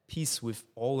had peace with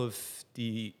all of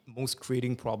the most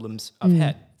creating problems I've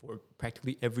had for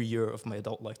practically every year of my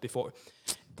adult life before.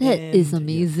 That is And,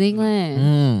 amazing,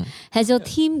 leh. Has your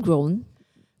team grown?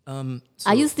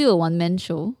 Are you still a one-man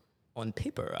show? On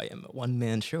paper, I am a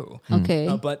one-man show. Okay.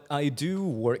 But I do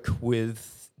work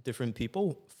with different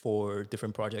people for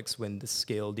different projects when the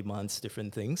scale demands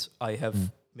different things. I have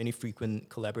many frequent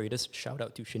collaborators. Shout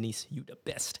out to Shanice, you the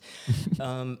best.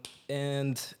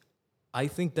 And I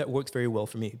think that works very well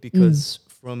for me because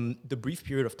from the brief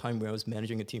period of time where I was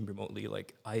managing a team remotely,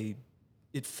 like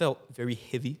it felt very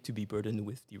heavy to be burdened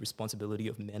with the responsibility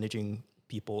of managing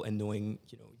people and knowing,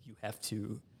 you have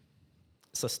to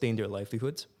sustain their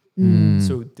livelihoods.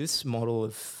 So this model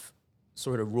of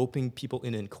sort of roping people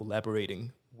in and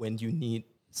collaborating when you need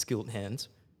skilled hands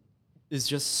is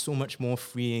just so much more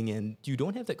freeing and you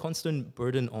don't have that constant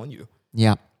burden on you.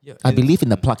 Yeah. Yeah, I and- believe in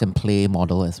the plug and play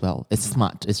model as well. It's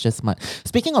smart. It's just smart.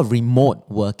 Speaking of remote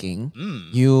working,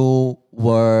 you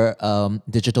were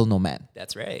digital nomad.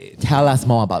 That's right. Tell us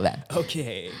more about that.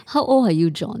 Okay. How old are you,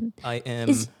 John? I am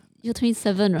You're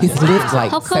 27, right? He's lived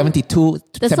like How come- 72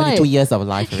 That's why. years of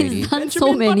life already. He's done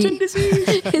so Benjamin Button many.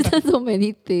 disease. He's done so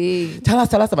many things. Tell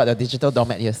us about the digital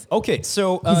nomad years. Okay,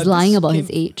 so He's this lying about his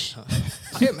came- age.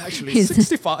 I am actually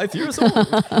 65 years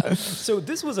old. So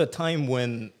this was a time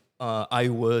when I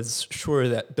was sure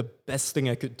that the best thing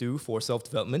I could do for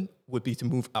self-development would be to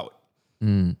move out.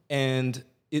 And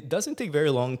it doesn't take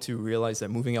very long to realize that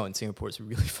moving out in Singapore is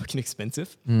really fucking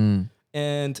expensive.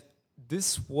 And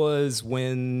this was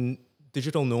when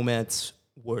digital nomads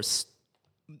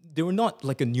they were not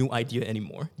like a new idea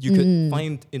anymore. You could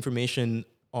find information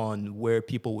on where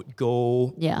people would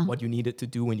go, Yeah. what you needed to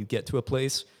do when you get to a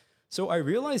place. So I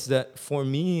realized that for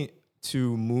me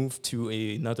to move to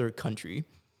another country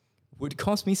would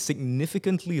cost me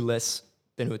significantly less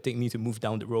than it would take me to move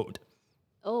down the road.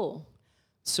 Oh.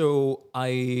 So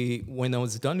when I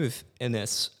was done with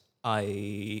NS,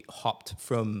 I hopped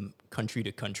from country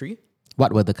to country.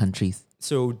 What were the countries?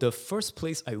 So the first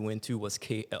place I went to was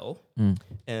KL,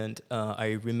 and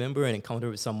I remember an encounter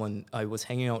with someone. I was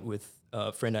hanging out with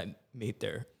a friend I made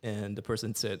there, and the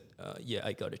person said, "Yeah,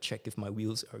 I gotta check if my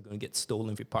wheels are gonna get stolen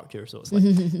if you park here." So I was like,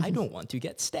 "I don't want to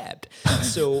get stabbed."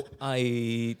 So I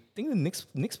think the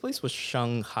next place was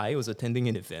Shanghai. I was attending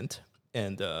an event,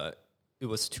 and it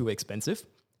was too expensive.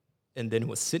 And then it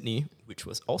was Sydney, which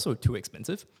was also too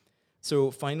expensive. So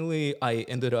finally, I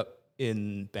ended up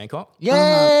in Bangkok.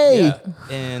 Yay! Yeah,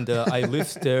 and I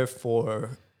lived there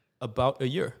for about a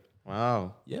year.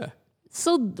 Wow. Yeah.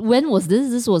 So when was this?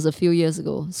 This was a few years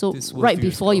ago. So This was a right few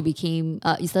years before you ago. became,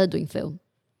 you started doing film.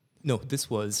 No,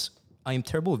 I am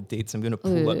terrible with dates. I'm going to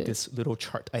pull up wait. this little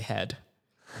chart I had.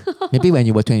 Maybe when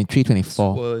you were 23,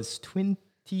 24. Was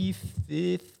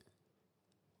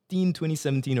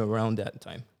 2017, around that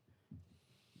time.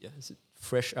 Yeah, is it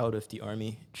fresh out of the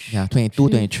army? Yeah, 22,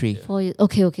 23. 4 years.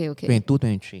 Okay. 22,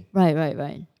 23.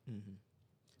 Right.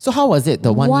 So how was it,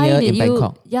 the 1 year in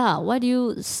Bangkok? Yeah, why do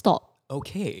you stop?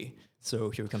 Okay, so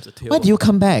here comes a tale. Why did you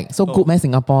come back? So good man,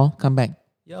 Singapore, come back.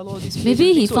 Yeah, a lot of these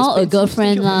Maybe he found a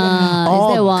girlfriend lah.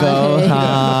 Is that why? girl,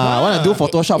 I want to do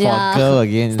Photoshop for a girl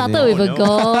again. is Started it? with a no.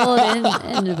 girl, then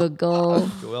end with a girl.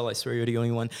 Joel, I swear you're the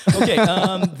only one. Okay,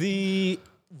 the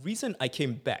reason I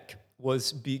came back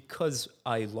was because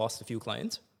I lost a few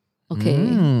clients Okay.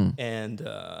 and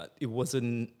it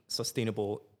wasn't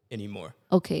sustainable anymore.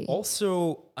 Okay.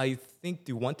 Also, I think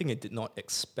the one thing I did not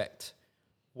expect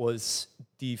was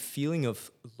the feeling of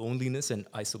loneliness and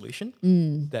isolation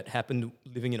that happened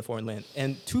living in a foreign land.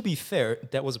 And to be fair,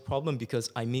 that was a problem because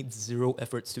I made zero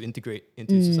efforts to integrate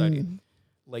into society.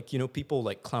 Like, people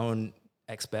like clown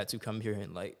expats who come here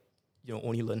and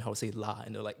only learn how to say la,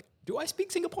 and they're like, do I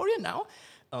speak Singaporean now?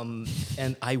 And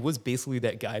I was basically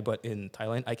that guy, but in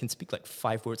Thailand, I can speak like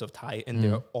 5 words of Thai, and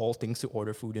they're all things to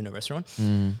order food in a restaurant.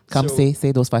 Come So-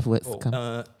 say those 5 words. Oh, Come.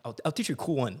 I'll teach you a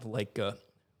cool one. Like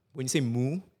when you say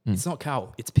moo, it's not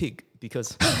cow, it's pig,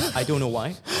 because I don't know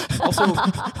why. Also,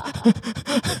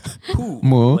 poo,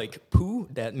 Moo. like poo,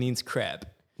 that means crab.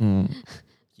 Yeah,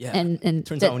 And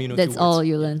turns that- out I only know that's 2 all words.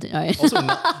 you learned, right? Also,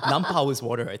 nampao is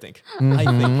water, I think. I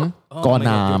think. Oh Go my God,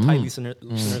 your nam. Thai listeners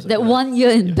are That gonna- 1 year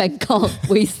in Bangkok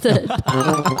wasted.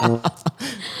 Yeah,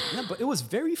 but it was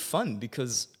very fun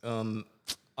because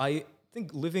I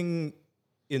think living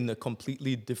in a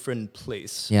completely different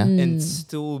place Yeah. and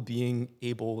still being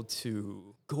able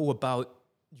to go about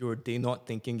your day not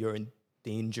thinking you're in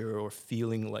danger or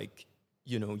feeling like,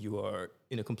 you are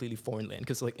in a completely foreign land.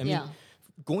 Because, Yeah.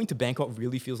 going to Bangkok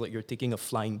really feels like you're taking a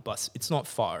flying bus. It's not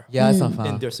far. Yeah, it's not far.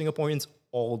 And there's Singaporeans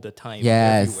all the time,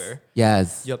 Yes. everywhere.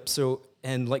 Yes. Yep. So,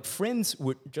 and friends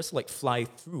would just fly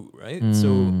through, right?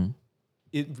 So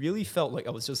it really felt like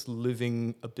I was just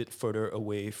living a bit further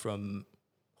away from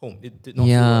home. It did not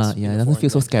feel Yeah, as in yeah, a it doesn't foreign feel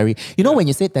so land. scary. When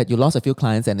you said that you lost a few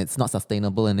clients and it's not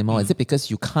sustainable anymore, is it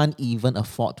because you can't even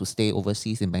afford to stay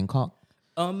overseas in Bangkok?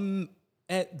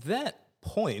 At that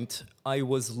point, I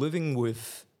was living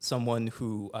with someone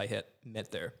who I had met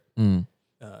there. This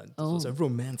was a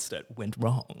romance that went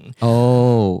wrong.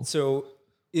 Oh, So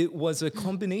it was a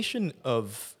combination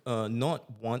of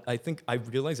I think I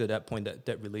realized at that point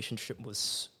that relationship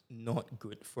was not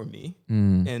good for me.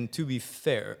 And to be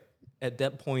fair, at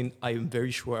that point, I am very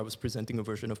sure I was presenting a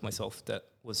version of myself that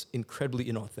was incredibly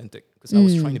inauthentic because I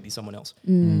was trying to be someone else.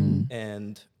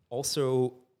 And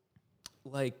also,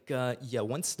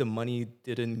 once the money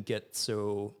didn't get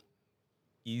so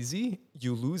easy,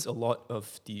 you lose a lot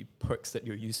of the perks that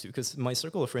you're used to. Because my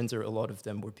circle of friends, a lot of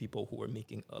them were people who were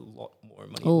making a lot more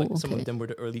money. Oh, Some okay. of them were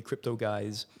the early crypto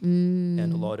guys, and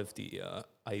a lot of the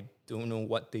I don't know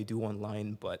what they do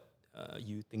online, but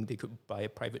you think they could buy a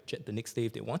private jet the next day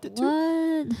if they wanted to.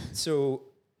 What? So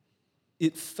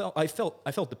I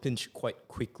felt the pinch quite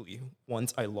quickly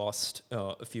once I lost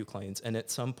a few clients, and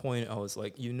at some point I was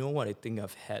like, you know what? I think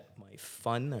I've had my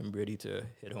fun. I'm ready to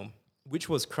head home, which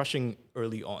was crushing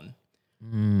early on.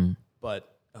 But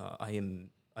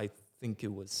I think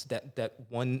it was that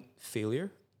one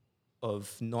failure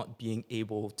of not being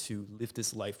able to live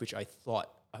this life, which I thought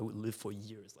I would live for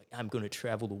years. Like, I'm gonna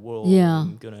travel the world. Yeah.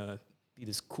 I'm gonna be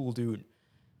this cool dude.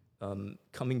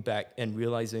 Coming back and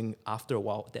realizing after a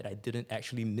while that I didn't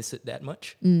actually miss it that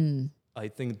much. I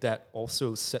think that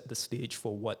also set the stage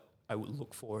for what I would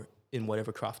look for in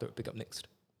whatever craft I would pick up next.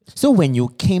 so when you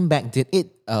came back, did it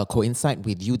coincide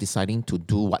with you deciding to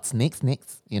do what's next?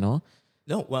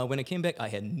 No, well, when I came back, I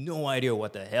had no idea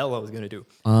what the hell I was going to do.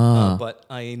 But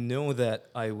I know that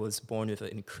I was born with an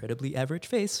incredibly average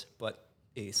face, but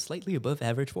a slightly above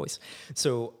average voice.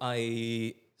 So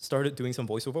I started doing some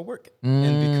voiceover work.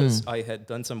 And because I had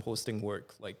done some hosting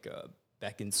work like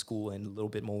back in school and a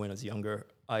little bit more when I was younger,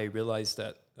 I realized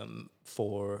that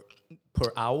for per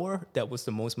hour, that was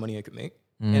the most money I could make.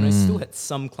 And I still had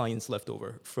some clients left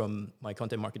over from my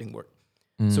content marketing work.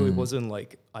 So it wasn't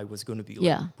like I was going to be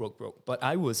like broke. But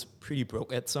I was pretty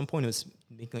broke. At some point, I was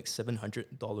making like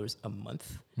 $700 a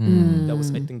month. That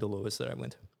was, I think, the lowest that I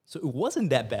went. So it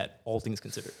wasn't that bad, all things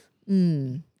considered.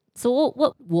 So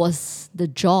what was the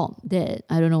job that,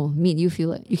 I don't know, made you feel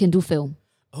like you can do film?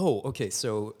 Oh, okay.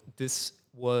 So this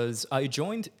was, I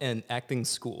joined an acting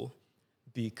school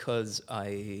because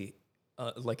I,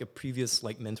 like a previous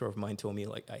like mentor of mine told me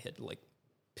like I had like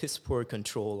piss poor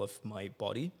control of my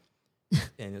body.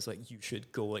 And it's like, you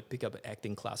should go like pick up an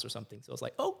acting class or something. So I was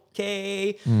like,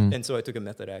 okay. And so I took a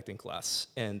method acting class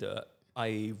and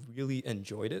I really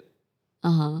enjoyed it.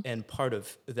 And part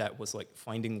of that was like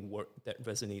finding work that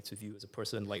resonates with you as a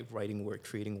person, like writing work,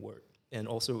 creating work. And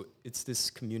also it's this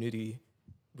community,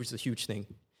 which is a huge thing,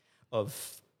 of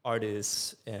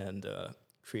artists and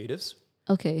creatives.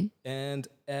 Okay. And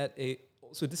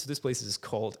so this place is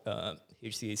called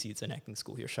HCAC. It's an acting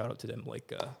school here. Shout out to them.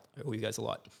 Like I owe you guys a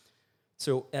lot.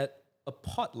 So at a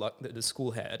potluck that the school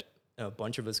had, a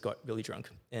bunch of us got really drunk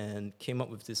and came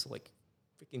up with this like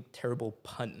freaking terrible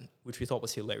pun, which we thought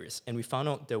was hilarious. And we found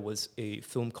out there was a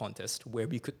film contest where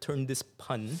we could turn this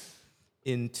pun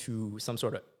into some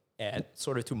sort of ad,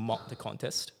 sort of to mock the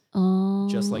contest.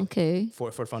 Just like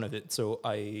for fun of it. So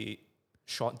I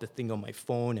shot the thing on my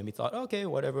phone and we thought, okay,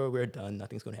 whatever, we're done.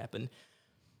 Nothing's going to happen.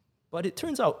 But it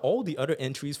turns out all the other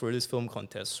entries for this film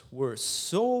contest were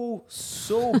so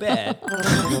bad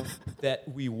that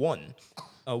we won.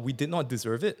 We did not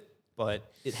deserve it, but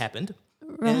it happened.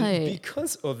 Right. And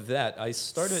because of that, I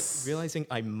started realizing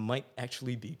I might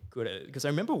actually be good at it. Because I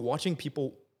remember watching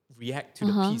people react to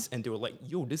the piece and they were like,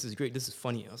 yo, this is great, this is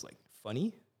funny. I was like,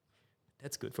 funny?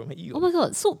 That's good for my ego. Oh my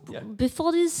God. So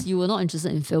before this, you were not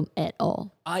interested in film at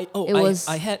all? I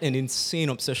had an insane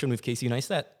obsession with Casey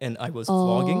Neistat and I was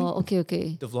vlogging.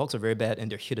 Okay. The vlogs are very bad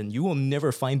and they're hidden. You will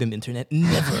never find them internet.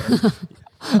 Never.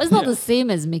 But it's not the same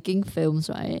as making films,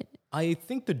 right? I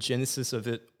think the genesis of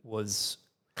it was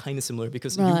kind of similar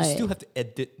because Right. you still have to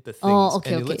edit the things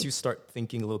okay, and it lets okay. you start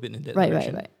thinking a little bit in that Right.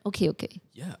 direction. Okay.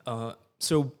 Yeah.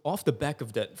 So off the back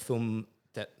of that film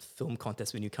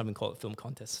contest, when you come and call it film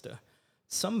contest,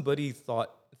 somebody thought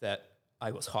that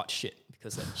I was hot shit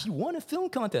because like, he won a film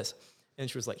contest. And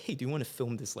she was like, hey, do you want to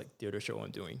film this like theater show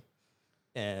I'm doing?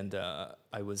 And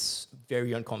I was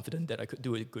very unconfident that I could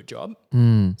do a good job.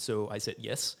 So I said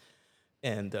yes.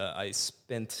 And I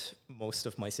spent most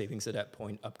of my savings at that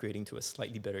point upgrading to a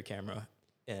slightly better camera.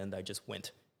 And I just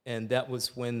went. And that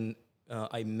was when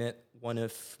I met one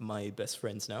of my best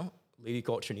friends now, a lady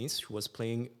called Chanice, who was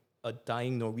playing a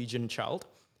dying Norwegian child.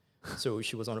 So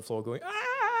she was on the floor going,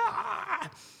 ah!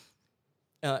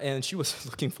 And she was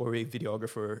looking for a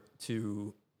videographer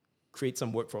to create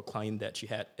some work for a client that she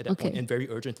had at that point, and very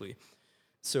urgently.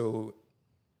 So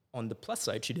on the plus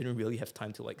side, she didn't really have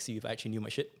time to like see if I actually knew my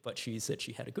shit, but she said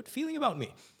she had a good feeling about me.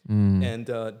 And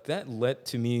that led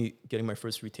to me getting my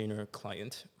first retainer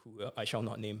client, who I shall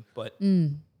not name, but...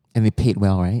 And they paid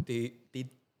well, right? They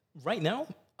right now,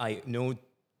 I know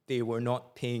they were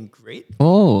not paying great.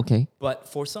 Oh, okay. But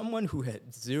for someone who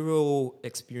had zero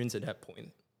experience at that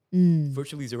point,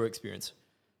 virtually zero experience,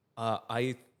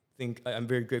 I think I'm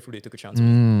very grateful they took a chance on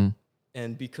me.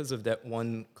 And because of that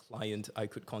one client, I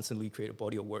could constantly create a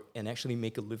body of work and actually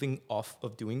make a living off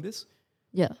of doing this.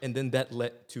 Yeah. And then that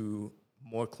led to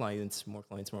more clients,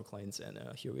 and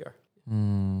here we are.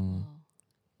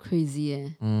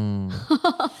 Crazy,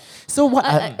 So what?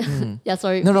 Yeah,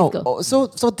 sorry. No. please go.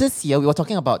 So this year we were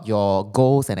talking about your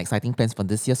goals and exciting plans for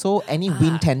this year. So any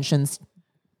win tensions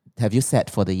have you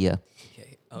set for the year?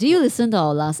 Okay. Do you listen to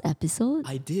our last episode?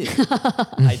 I did.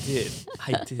 I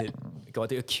did. God,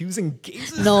 the accusing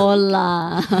gazes. No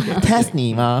lah. Test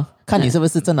你吗？看你是不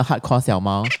是真的 hardcore 小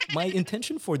猫？ My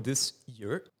intention for this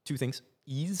year, two things: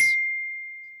 ease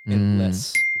and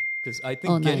less. Because I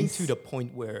think getting nice. to the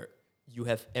point where you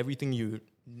have everything you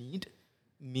need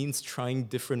means trying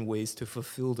different ways to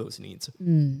fulfill those needs.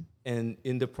 And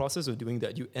in the process of doing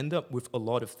that, you end up with a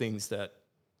lot of things that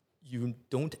you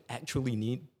don't actually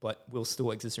need, but will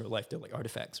still exist in your life. They're like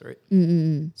artifacts, right?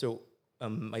 So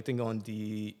I think on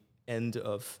the end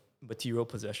of material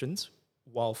possessions,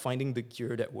 while finding the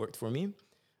gear that worked for me,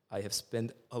 I have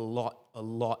spent a lot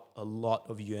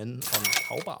of yuan on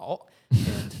Taobao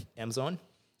and Amazon.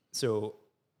 So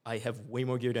I have way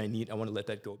more gear than I need. I want to let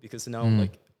that go because now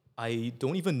like I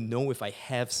don't even know if I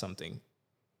have something.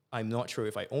 I'm not sure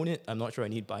if I own it. I'm not sure I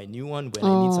need to buy a new one. When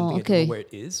I need something, I don't okay. know where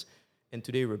it is. And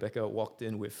today Rebecca walked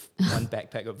in with one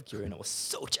backpack of gear and I was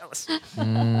so jealous.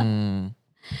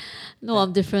 No,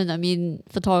 I'm different. I mean,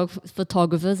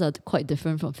 photographers are quite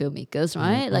different from filmmakers,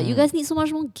 right? Like you guys need so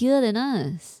much more gear than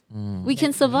us. We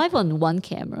can survive on one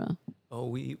camera. Oh,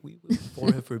 we will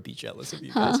forever be jealous of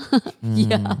you guys.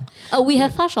 Yeah. We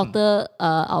have far shorter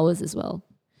hours as well.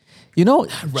 You know,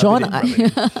 John, Rub it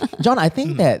in. John, I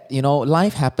think that, you know,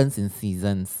 life happens in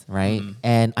seasons, right?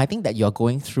 And I think that you're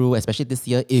going through, especially this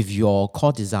year, if your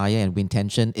core desire and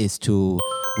intention is to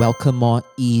welcome more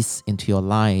ease into your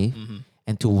life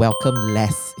and to welcome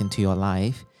less into your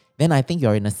life, then I think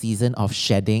you're in a season of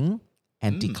shedding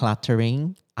and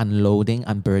decluttering, unloading,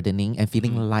 unburdening, and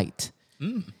feeling light.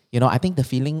 You know, I think the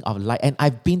feeling of light, and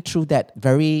I've been through that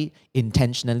very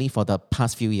intentionally for the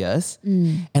past few years.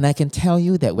 And I can tell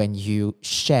you that when you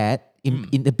shed,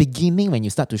 in the beginning, when you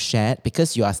start to shed,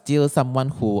 because you are still someone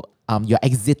who you're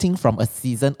exiting from a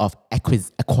season of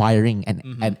acquiring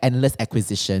and endless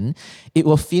acquisition, it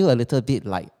will feel a little bit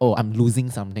like, oh, I'm losing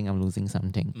something.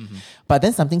 But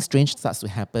then something strange starts to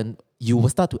happen. You will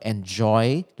start to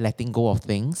enjoy letting go of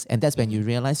things. And that's when you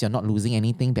realize you're not losing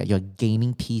anything, but you're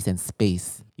gaining peace and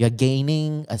space. You're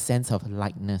gaining a sense of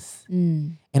lightness.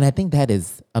 And I think that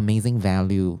is amazing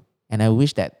value. And I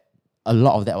wish that a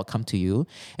lot of that will come to you.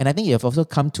 And I think you have also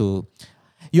come to,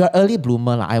 you're an early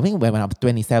bloomer. I think when I'm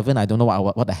 27, I don't know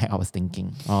what the heck I was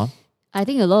thinking. I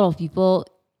think a lot of people,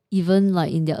 even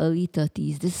like in their early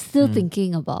 30s, they're still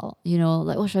thinking about, you know,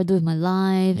 like what should I do with my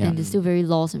life? And they're still very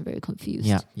lost and very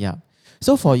confused. Yeah.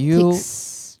 So for you,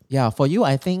 Takes- for you,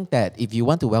 I think that if you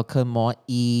want to welcome more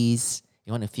ease,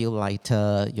 you want to feel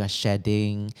lighter, you're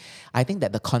shedding, I think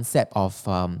that the concept of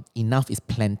enough is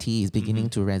plenty is beginning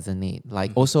to resonate.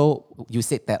 Like also,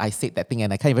 I said that thing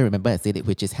and I can't even remember I said it,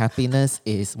 which is happiness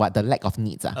is what? The lack of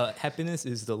needs. Happiness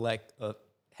is the lack of...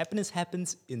 Happiness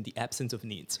happens in the absence of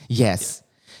needs. Yes.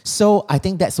 So I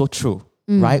think that's so true,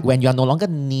 right? When you're no longer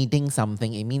needing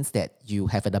something, it means that you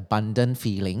have an abundant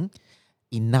feeling,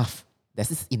 enough. There's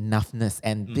this enoughness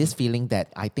and this feeling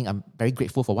that I think I'm very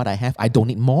grateful for what I have. I don't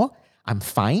need more. I'm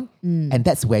fine. And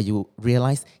that's where you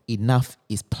realize enough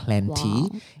is plenty. Wow.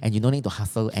 And you don't need to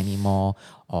hustle anymore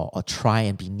or try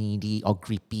and be needy or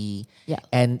greedy. Yeah.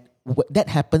 And when that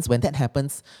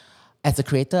happens, as a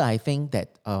creator, I think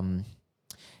that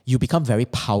you become very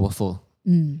powerful.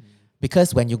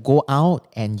 Because when you go out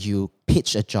and you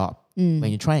pitch a job,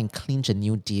 when you try and clinch a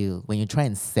new deal, when you try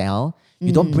and sell,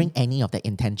 you don't bring any of that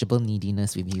intangible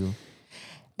neediness with you.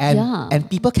 And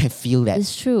people can feel that.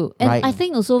 It's true. And right? I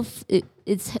think also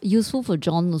it's useful for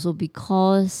John also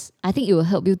because I think it will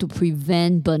help you to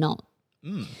prevent burnout.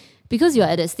 Because you're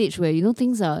at that stage where, you know,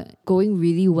 things are going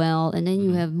really well and then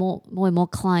you have more and more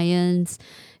clients,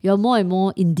 you're more and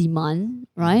more in demand,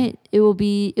 right? It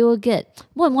will get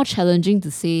more and more challenging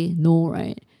to say no,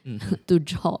 right? To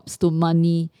jobs, to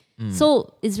money.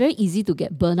 So it's very easy to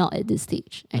get burnout at this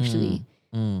stage, actually,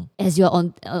 as you're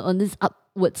on this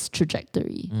upwards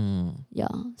trajectory. Yeah.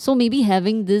 So maybe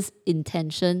having this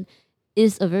intention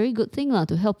is a very good thing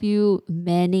to help you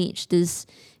manage this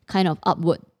kind of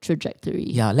upward trajectory.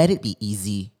 Yeah, let it be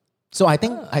easy. So I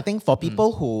think for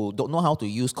people who don't know how to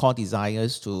use core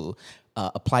desires to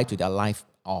apply to their life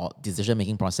or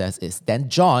decision-making process then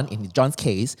in John's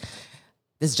case,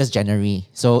 this is just January.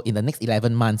 So in the next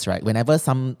 11 months, right, whenever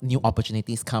some new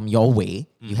opportunities come your way,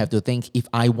 you have to think, if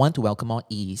I want to welcome more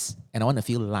ease and I want to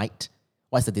feel light,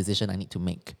 what's the decision I need to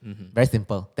make? Very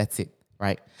simple. That's it,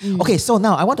 right? Okay, so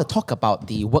now I want to talk about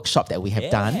the workshop that we have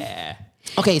done.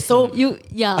 Okay, so He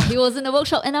was in the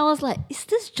workshop and I was like, is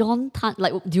this John Tan?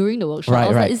 Like during the workshop, Right, I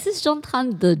was right. like, is this John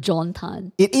Tan the John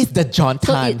Tan? it is the John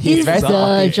So Tan. it He's is very the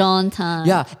supportive. John Tan.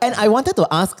 Yeah, and I wanted to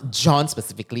ask John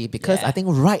specifically because I think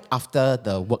right after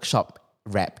the workshop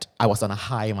wrapped, I was on a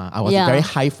high. I was very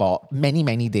high for many,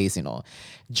 many days, you know.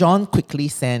 John quickly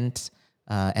sent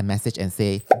a message and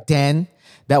say, Dan,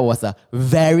 that was a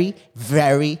very,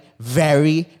 very,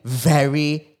 very,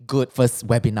 very good first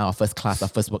webinar or first class or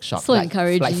first workshop. So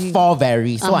encouraging. Like 4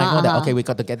 very. So I know that, okay, we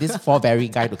got to get this 4 very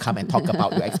guy to come and talk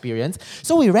about your experience.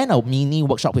 So we ran a mini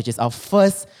workshop, which is our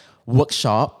first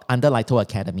workshop under Lito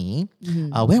Academy.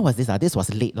 Where was this? This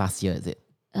was late last year, is it?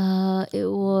 It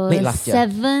was Late last year.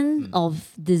 7th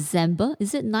of December.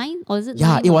 Is it 9 or is it 9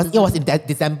 Yeah, it of was December? in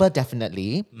December,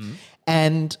 definitely.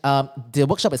 And the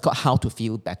workshop is called How to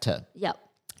Feel Better. Yep.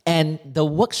 And the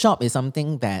workshop is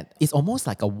something that is almost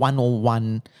like a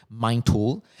 101 mind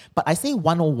tool. But I say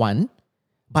 101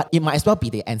 but it might as well be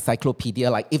the encyclopedia.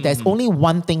 Like if there's only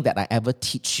one thing that I ever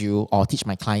teach you or teach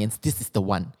my clients, this is the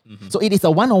one. So it is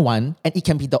a 101 and it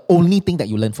can be the only thing that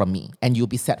you learn from me and you'll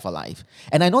be set for life.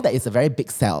 And I know that it's a very big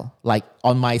sell. Like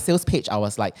on my sales page, I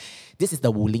was like, this is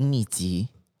the Wuling Mi Ji,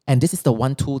 and this is the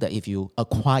one tool that if you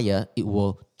acquire, it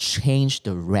will change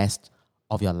the rest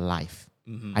of your life.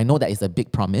 I know that is a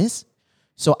big promise.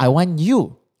 So I want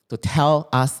you to tell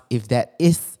us if that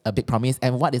is a big promise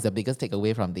and what is the biggest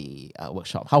takeaway from the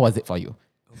workshop. How was it for you?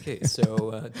 Okay,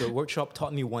 so the workshop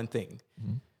taught me one thing: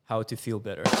 how to feel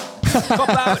better. Cop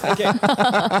out.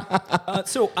 Okay.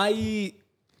 So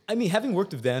I mean, having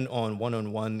worked with Dan on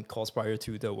one-on-one calls prior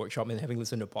to the workshop and having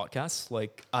listened to podcasts,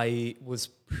 like I was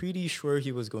pretty sure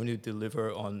he was going to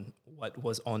deliver on what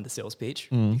was on the sales page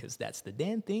because that's the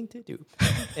Dan thing to do.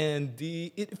 And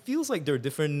it feels like there are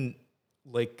different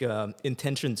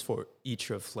intentions for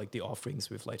each of like the offerings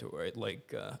with Lighter, right?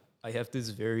 Like I have this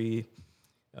very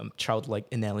childlike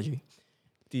analogy.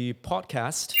 The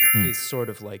podcast is sort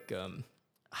of like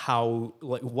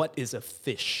what is a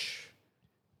fish?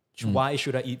 Why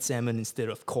should I eat salmon instead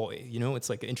of koi? You know, it's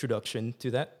like an introduction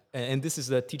to that. And this is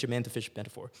the teach a man to fish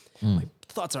metaphor. My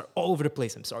thoughts are all over the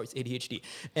place. I'm sorry, it's ADHD.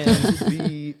 And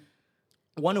the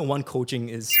one-on-one coaching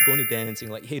is going to Dan and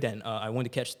saying like, hey Dan, I want to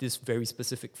catch this very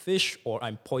specific fish, or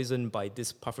I'm poisoned by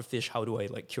this puffer fish. How do I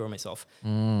like cure myself?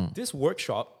 This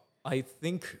workshop, I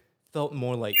think, felt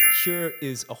more like here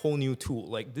is a whole new tool.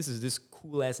 Like this is this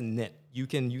cool ass net. You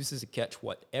can use this to catch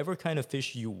whatever kind of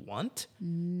fish you want,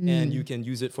 and you can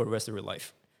use it for the rest of your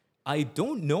life. I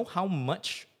don't know how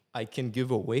much I can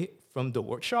give away from the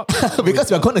workshop Because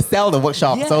we're going to sell the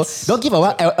workshop. Yes. So don't give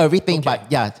away everything, Okay.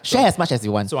 but yeah, share as much as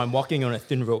you want. So I'm walking on a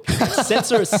thin rope.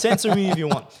 Censor me if you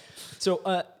want.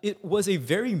 So it was a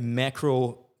very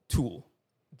macro tool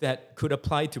that could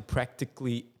apply to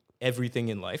practically everything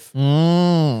in life,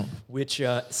 which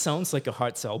sounds like a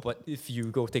hard sell, but if you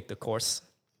go take the course,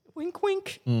 wink,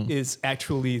 wink, is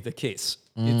actually the case.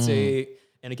 It's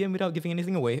and again, without giving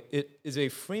anything away, it is a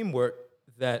framework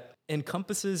that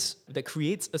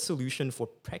creates a solution for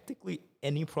practically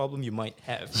any problem you might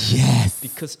have. Yes.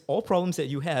 Because all problems that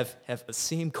you have a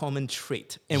same common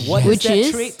trait. And what Which is that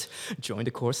is? trait? Join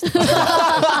the course.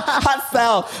 Hard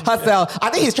sell. I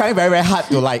think he's trying very, very hard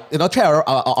to try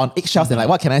on eggshells and like,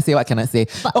 what can I say?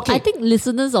 But Okay. I think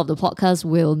listeners of the podcast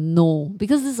will know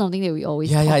because this is something that we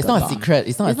always talk it's not about. a secret.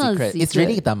 It's not a secret. It's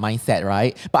really the mindset,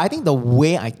 right? But I think the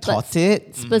way I taught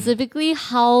it, Specifically,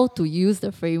 how to use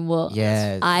the framework.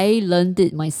 Yes. I learned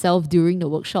it myself during the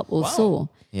workshop also.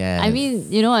 Yes. I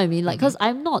mean, you know what I mean? Like, because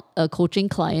I'm not a coaching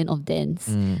client of Dan's.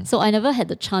 So I never had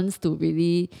the chance to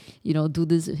really, do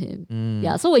this with him.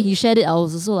 Yeah. So when he shared it, I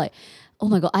was also like, oh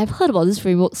my God, I've heard about this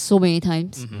framework so many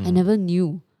times. I never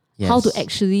knew how to Yes.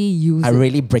 actually use I it.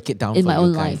 really break it down in for my you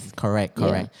own guys. life. Correct.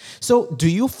 Yeah. So do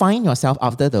you find yourself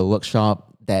after the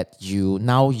workshop that you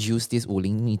now use this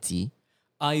Wuling Mi Ji?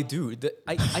 I do.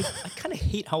 I kind of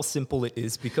hate how simple it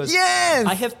is because Yes!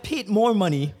 I have paid more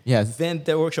money Yes. than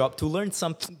the workshop to learn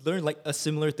like a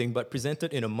similar thing, but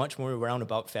presented in a much more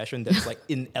roundabout fashion that's like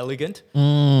inelegant.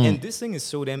 And this thing is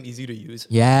so damn easy to use.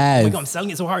 Yes. Oh my God, I'm selling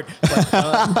it so hard.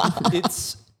 But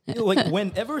it's like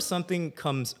whenever something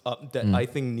comes up that I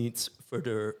think needs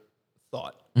further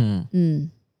thought,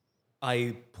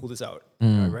 I pull this out.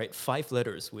 I write 5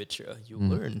 letters, which you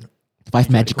learn.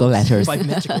 5 magical letters. 5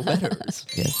 magical letters.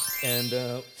 Yes. And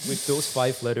with those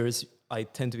 5 letters, I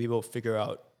tend to be able to figure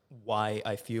out why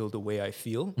I feel the way I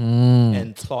feel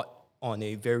and plot on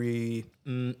a very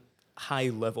high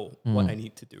level what I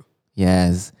need to do.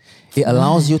 Yes. It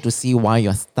allows you to see why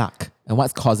you're stuck and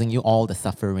what's causing you all the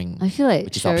suffering. I feel like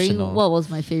which is sharing optional. what was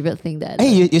my favorite thing that I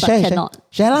Hey, learned, you but share, cannot.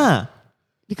 share lah.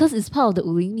 Because it's part of the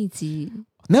Wuling Mi Ji.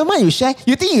 Never mind, you share.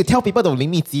 You think you tell people the Wuling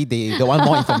Mi Ji, they want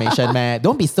more information, man.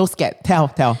 Don't be so scared.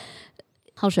 Tell.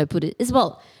 How should I put it? It's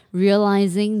about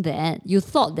realizing that you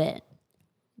thought that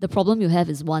the problem you have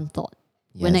is one thought.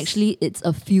 When Yes. actually it's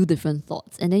a few different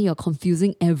thoughts. And then you're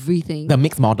confusing everything. The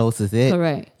mixed models, is it?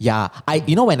 Correct. Yeah.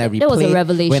 when I replayed, That was a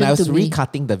revelation when I was to me.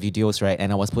 recutting the videos, right,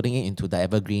 and I was putting it into the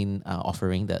Evergreen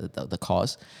offering, the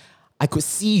course, I could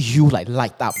see you like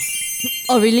light up.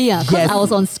 Oh, really? Yeah. Because Yes. I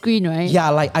was on screen, right? Yeah,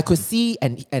 like I could see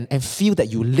and feel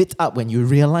that you lit up when you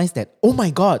realized that, oh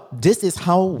my God, this is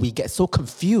how we get so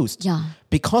confused. Yeah.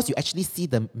 Because you actually see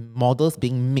the models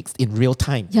being mixed in real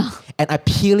time. Yeah. And I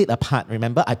peel it apart,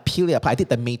 remember? I did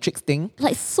the matrix thing.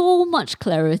 Like so much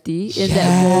clarity in that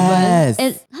Yes. moment.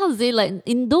 And how to say, like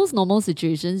in those normal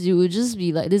situations, you would just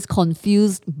be like this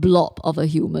confused blob of a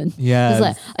human. Yes. It's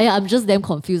like, "Yeah, I'm just damn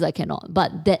confused, I cannot."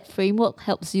 But that framework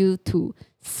helps you to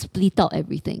split out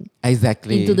everything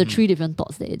Exactly. into the 3 different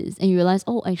thoughts that it is. And you realize,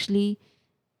 oh, actually,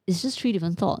 it's just 3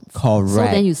 different thoughts. So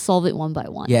Correct. then you solve it one by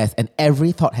one. Yes, and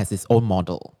every thought has its own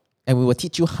model. And we will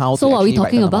teach you how So to what are we actually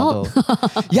write talking down the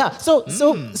model. Yeah.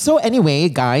 So anyway,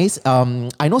 guys,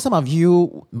 I know some of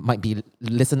you might be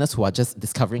listeners who are just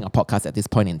discovering our podcast at this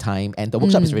point in time, and the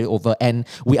workshop is really over, and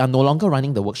we are no longer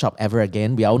running the workshop ever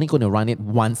again. We are only going to run it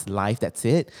once live. That's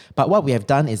it. But what we have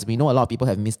done is we know a lot of people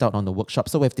have missed out on the workshop,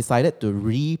 so we've decided to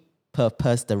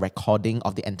repurpose the recording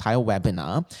of the entire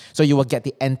webinar, so you will get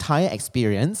the entire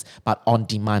experience but on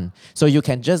demand. So you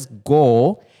can just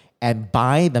go and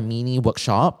buy the mini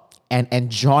workshop and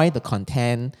enjoy the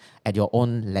content at your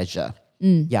own leisure.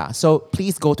 Yeah, so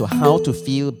please go to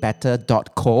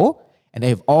howtofeelbetter.co and they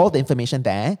have all the information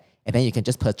there, and then you can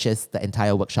just purchase the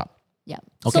entire workshop. Yeah.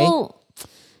 Okay. So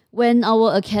when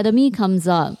our academy comes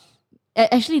up,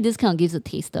 actually this kind of gives a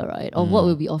taster, right, of what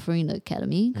we'll be offering in the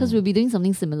academy, because we'll be doing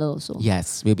something similar also.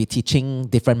 Yes, we'll be teaching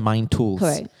different mind tools.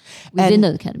 Correct. Within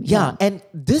the academy. Yeah, and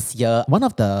this year, one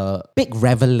of the big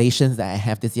revelations that I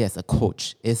have this year as a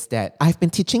coach is that I've been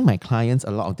teaching my clients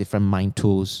a lot of different mind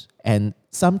tools, and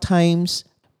sometimes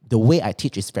the way I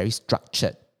teach is very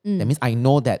structured. That means I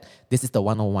know that this is the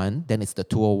 101, then it's the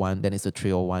 201, then it's the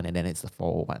 301, and then it's the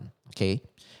 401. Okay?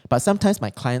 But sometimes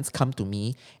my clients come to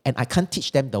me and I can't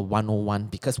teach them the 101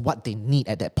 because what they need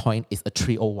at that point is a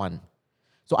 301.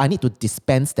 So I need to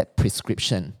dispense that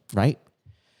prescription, right?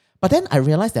 But then I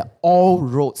realized that all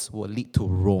roads will lead to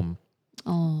Rome.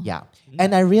 Oh. Yeah.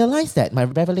 And I realized that my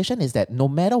revelation is that no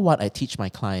matter what I teach my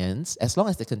clients, as long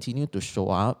as they continue to show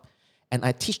up and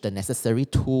I teach the necessary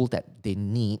tool that they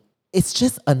need, it's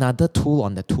just another tool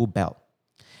on the tool belt.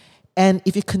 And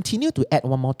if you continue to add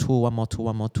one more tool,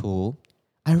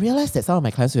 I realized that some of my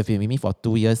clients who have been with me for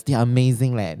 2 years, they are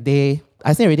amazing.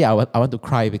 I say already I want to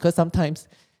cry because sometimes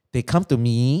they come to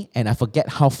me and I forget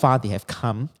how far they have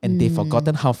come and they've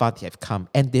forgotten how far they have come.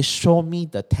 And they show me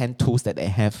the 10 tools that they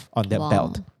have on their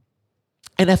belt.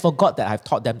 And I forgot that I've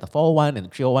taught them the 401 and the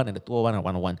 301 and the 201 and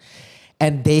 101.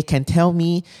 And they can tell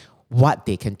me what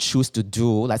they can choose to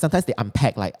do. Like sometimes they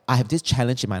unpack, like, I have this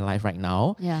challenge in my life right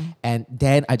now. Yeah. And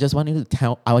then I just want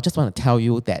to tell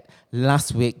you that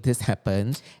last week this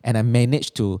happened and I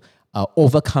managed to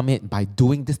overcome it by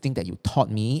doing this thing that you taught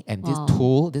me and this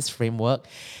tool, this framework.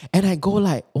 And I go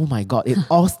like, oh my God, it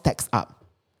all stacks up.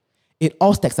 It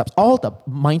all stacks up. All the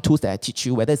mind tools that I teach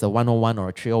you, whether it's a 101 or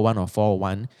a 301 or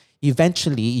 401,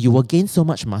 eventually you will gain so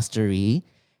much mastery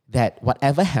that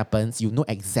whatever happens, you know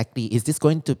exactly, is this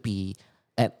going to be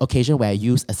an occasion where I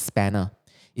use a spanner?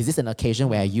 Is this an occasion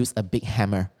where I use a big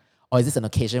hammer? Or is this an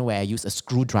occasion where I use a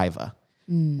screwdriver?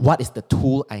 What is the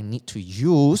tool I need to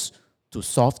use to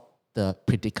solve the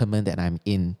predicament that I'm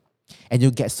in? And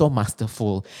you get so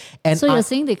masterful. And So you're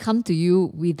saying they come to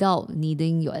you without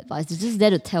needing your advice. They're just there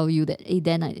to tell you that, hey,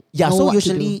 then I know so what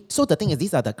usually, to do. so the thing is,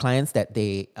 these are the clients that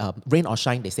they, rain or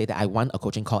shine, they say that I want a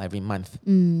coaching call every month.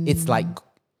 It's like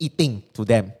eating to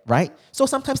them, right? So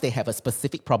sometimes they have a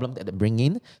specific problem that they bring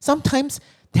in. Sometimes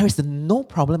there is no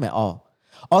problem at all.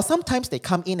 Or sometimes they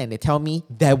come in and they tell me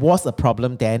there was a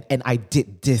problem then and I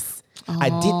did this. I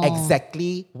did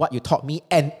exactly what you taught me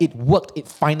and it worked. It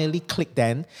finally clicked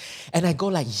then. And I go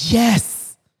like,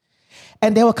 yes.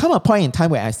 And there will come a point in time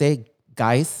where I say,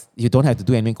 guys, you don't have to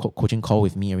do any coaching call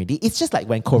with me already. It's just like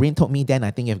when Corinne told me, then I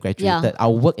think you've graduated. Yeah.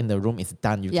 Our work in the room is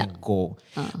done. You can go.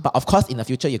 But of course, in the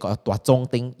future, you got a tua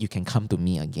zong thing. You can come to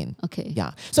me again. Okay.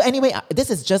 Yeah. So anyway, this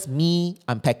is just me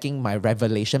unpacking my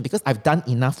revelation because I've done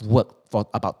enough work for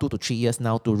about 2 to 3 years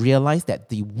now to realize that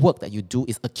the work that you do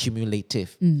is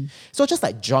accumulative. So just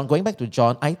like John, going back to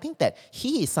John, I think that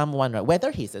he is someone, right? Whether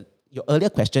he's your earlier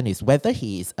question is whether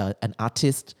he is an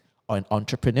artist or an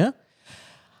entrepreneur.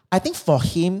 I think for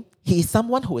him, he is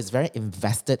someone who is very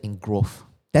invested in growth.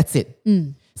 That's it.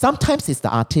 Sometimes he's the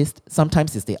artist,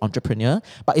 sometimes he's the entrepreneur.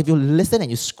 But if you listen and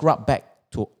you scrub back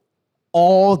to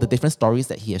all the different stories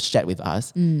that he has shared with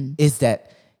us, is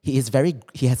that he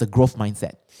has a growth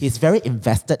mindset. He's very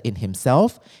invested in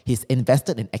himself. He's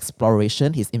invested in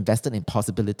exploration. He's invested in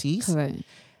possibilities. Correct.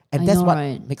 And I that's know, what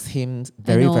right? makes him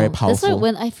very, very powerful. That's why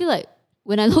when I feel like,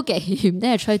 when I look at him,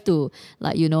 then I try to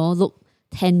look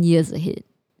 10 years ahead,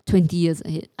 20 years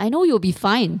ahead. I know you'll be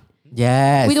fine.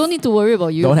 Yes. We don't need to worry about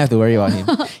you. Don't have to worry about him.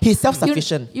 He's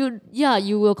self-sufficient.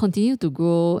 You will continue to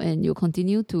grow and you'll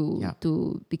continue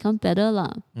to become better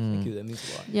lah. Thank you. That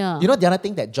means a lot. Yeah. You know, the other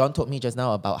thing that John told me just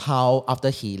now about how after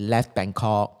he left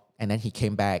Bangkok and then he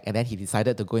came back and then he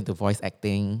decided to go into voice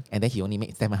acting and then he only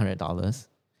made $700.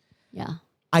 Yeah.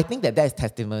 I think that is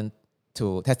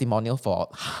testimonial for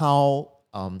how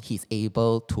he's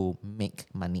able to make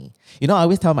money. You know, I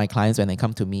always tell my clients when they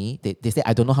come to me, they say,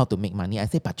 I don't know how to make money. I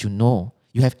say, but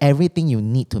you have everything you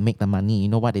need to make the money. You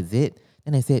know what is it?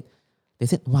 Then they said,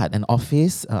 what, an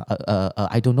office?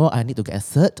 I don't know, I need to get a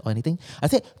cert or anything. I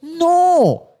said,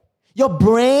 no, your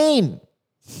brain.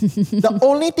 The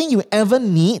only thing you ever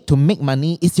need to make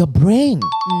money is your brain.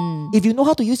 If you know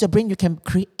how to use your brain, you can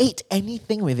create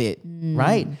anything with it,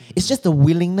 right? It's just the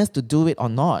willingness to do it or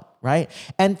not, right?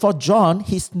 And for John,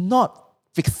 he's not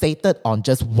fixated on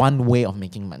just one way of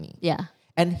making money. Yeah.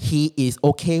 And he is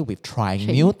okay with trying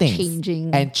new things.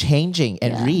 Changing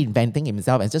and reinventing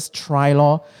himself and just try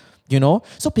lor, you know?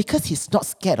 So because he's not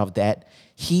scared of that,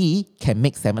 he can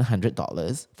make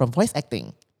 $700 from voice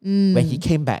acting when he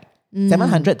came back.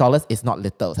 $700 is not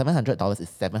little. $700 is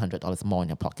 $700 more in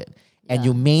your pocket. And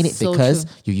you made it So because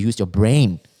true. you used your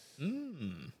brain.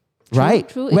 Right?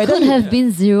 True. It could have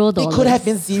been $0. It could have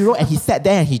been zero, and he sat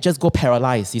there and he just go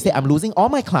paralyzed. He said, I'm losing all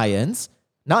my clients.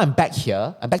 Now I'm back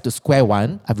here. I'm back to square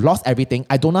one. I've lost everything.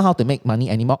 I don't know how to make money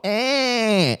anymore.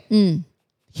 He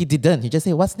didn't. He just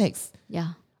said, what's next? Yeah.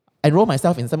 Enroll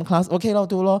myself in some class. Okay, lor,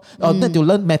 do lor. Or need to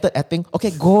learn method acting.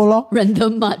 Okay, go lor.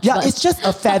 Random much. Yeah, but it's just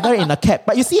a feather in a cap.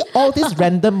 But you see, all these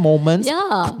random moments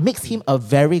Yeah. makes him a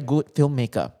very good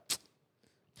filmmaker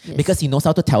yes. because he knows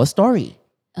how to tell a story.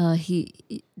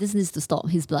 This needs to stop.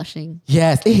 He's blushing.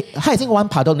 Yes， 他已經玩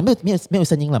爬到你沒有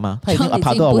聲音了嗎？他已經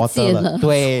爬到 water 了。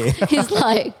對 He's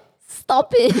like,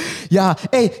 stop it. Yeah.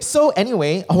 So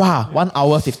anyway, wow, 1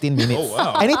 hour 15 minutes. Oh,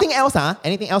 wow. Anything else?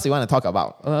 Anything else you want to talk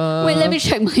about? Wait, let me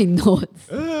check my notes.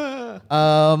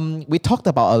 We talked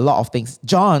about a lot of things.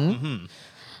 John,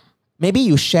 maybe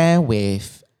you share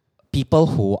with people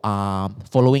who are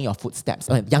following your footsteps,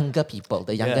 younger people,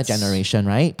 the younger Yes. generation,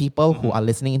 right? People who are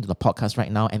listening to the podcast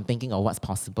right now and thinking of what's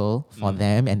possible for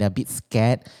them and they're a bit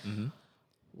scared.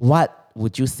 What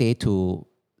would you say to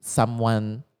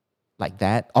someone like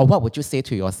that? Or what would you say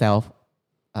to yourself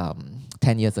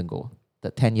 10 years ago?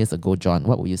 The 10 years ago, John,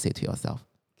 what would you say to yourself?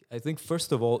 I think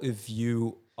first of all, if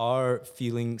you are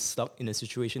feeling stuck in a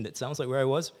situation that sounds like where I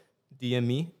was, DM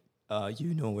me.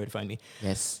 You know where to find me.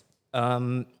 Yes.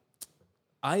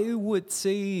 I would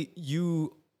say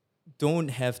you don't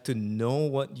have to know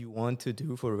what you want to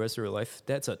do for the rest of your life.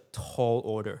 That's a tall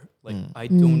order. Like, I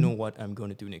don't know what I'm going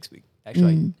to do next week.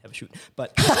 Actually, I have a shoot.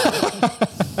 But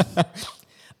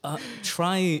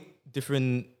try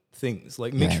different things.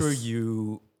 Like, make sure Yes.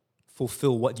 you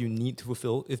fulfill what you need to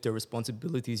fulfill. If there are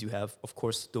responsibilities you have, of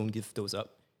course, don't give those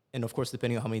up. And of course,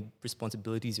 depending on how many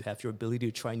responsibilities you have, your ability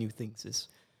to try new things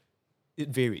it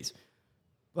varies.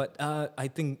 But I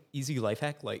think easy life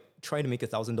hack, like try to make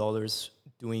 $1,000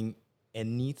 doing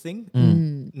anything,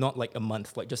 not like a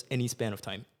month, like just any span of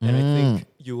time. And I think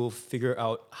you will figure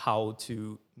out how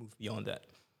to move beyond that.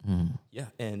 Yeah,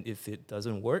 and if it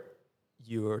doesn't work,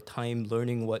 your time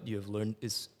learning what you have learned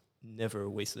is never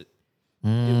wasted.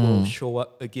 It will show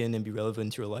up again and be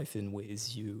relevant to your life in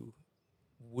ways you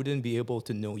wouldn't be able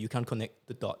to know. You can't connect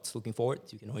the dots looking forward.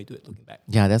 You can only do it looking back.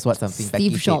 Yeah, that's what something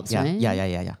Steve Becky Jobs, said. right?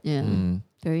 Yeah. Yeah.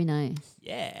 Very nice.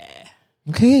 Yeah.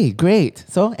 Okay, great.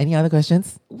 So, any other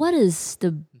questions? What is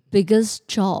the biggest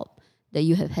job that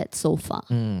you have had so far?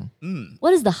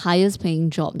 What is the highest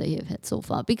paying job that you have had so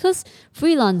far? Because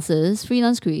freelance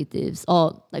creatives,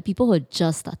 or like people who are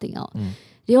just starting out,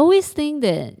 they always think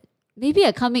that maybe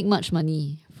I can't make much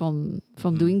money from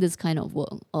doing this kind of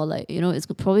work, or like, you know, it's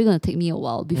probably going to take me a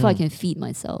while before I can feed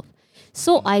myself.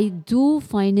 So I do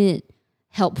find it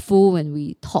helpful when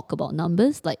we talk about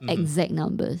numbers, like exact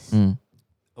numbers.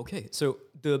 Okay, so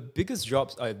the biggest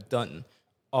jobs I've done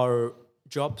are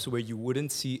jobs where you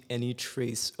wouldn't see any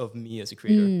trace of me as a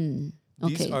creator.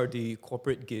 These okay. are the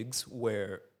corporate gigs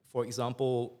where, for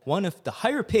example, one of the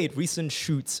higher paid recent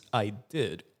shoots I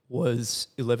did was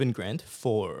 11 grand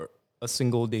for a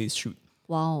single day's shoot.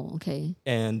 Wow, okay.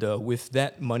 And with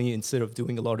that money, instead of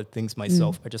doing a lot of things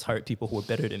myself, I just hired people who were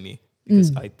better than me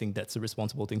because I think that's a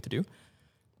responsible thing to do.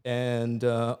 And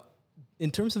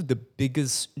in terms of the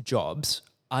biggest jobs,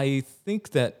 I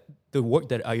think that the work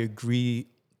that I agree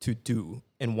to do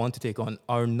and want to take on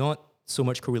are not so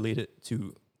much correlated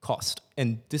to cost.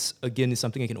 And this, again, is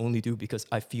something I can only do because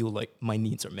I feel like my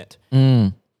needs are met.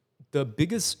 The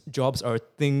biggest jobs are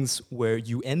things where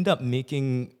you end up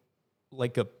making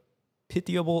like a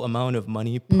pitiable amount of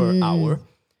money per hour,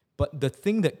 but the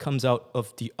thing that comes out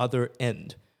of the other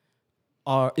end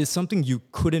is something you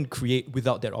couldn't create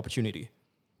without that opportunity.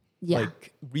 Yeah.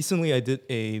 Like recently I did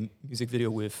a music video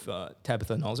with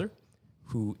Tabitha Nalzer,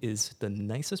 who is the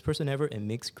nicest person ever and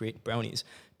makes great brownies.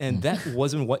 And that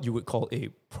wasn't what you would call a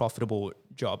profitable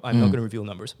job. I'm not going to reveal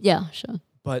numbers. Yeah, sure.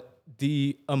 But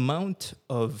the amount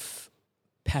of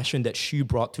passion that she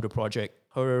brought to the project,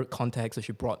 her contacts that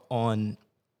she brought on,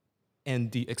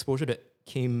 and the exposure that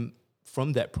came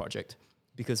from that project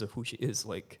because of who she is,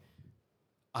 like,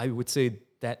 I would say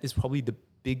that is probably the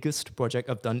biggest project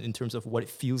I've done in terms of what it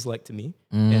feels like to me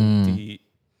and the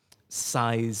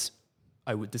size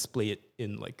I would display it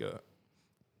in like a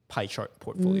pie chart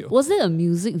portfolio. Was it a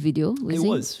music video? It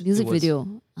was. Music It was.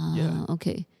 video. Yeah.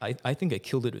 Okay. I think I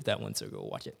killed it with that one, so go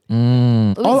watch it.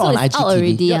 Wait, All so on it's out IGTV.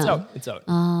 already. Yeah, Yeah. it's out. It's out.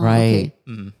 Right.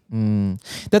 Okay.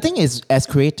 The thing is, as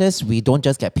creators, we don't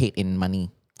just get paid in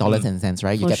money, dollars and cents,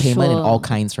 right? You For get payment in sure. all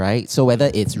kinds, right? So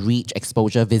whether it's reach,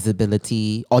 exposure,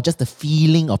 visibility, or just the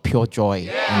feeling of pure joy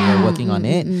when you're working on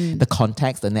it, the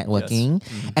context, the networking,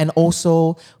 and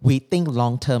also we think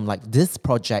long term, like this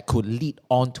project could lead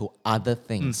on to other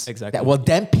things exactly. that will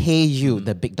then pay you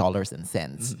the big dollars and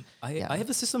cents. I have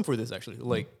a system for this actually.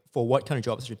 Like for what kind of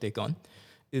jobs you take on,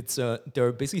 it's there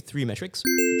are basically 3 metrics: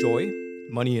 joy,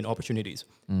 money, and opportunities.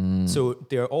 So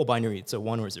they're all binary. It's a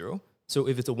 1 or 0. So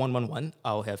if it's a 1-1-1,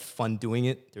 I'll have fun doing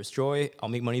it. There's joy. I'll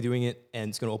make money doing it, and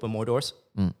it's gonna open more doors.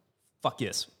 Fuck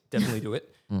yes, definitely do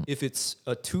it. If it's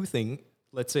a 2 thing,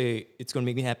 let's say it's gonna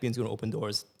make me happy and it's gonna open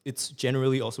doors, it's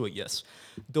generally also a yes.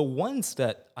 The ones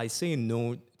that I say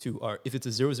no to are if it's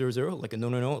a 0-0-0, like a no,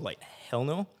 like hell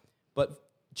no. But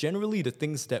generally, the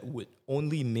things that would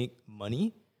only make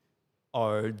money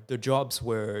are the jobs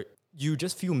where you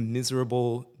just feel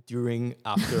miserable during,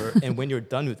 after, and when you're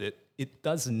done with it, it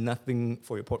does nothing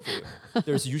for your portfolio.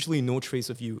 There's usually no trace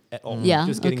of you at all. Yeah,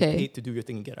 Just getting okay. paid to do your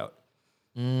thing and get out.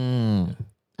 I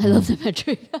love the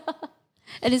metric.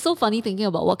 And it's so funny thinking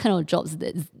about what kind of jobs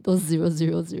that those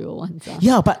 0-0-0 are.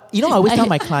 Yeah, but you know, I always tell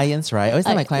my clients, right? I always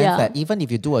tell my clients yeah. that even if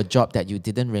you do a job that you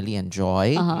didn't really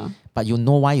enjoy, but you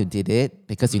know why you did it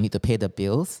because you need to pay the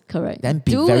bills, Correct. then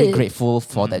be Do very it. grateful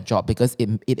for that job because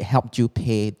it helped you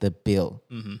pay the bill.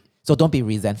 So don't be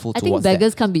resentful I think towards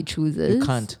beggars that. can't be choosers. You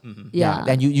can't. Yeah.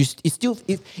 Then you it's still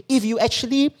if you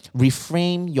actually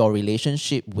reframe your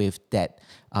relationship with that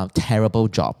terrible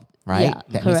job, right? Yeah,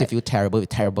 That makes you correct. feel terrible with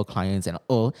terrible clients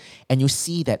and you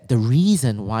see that the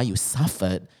reason why you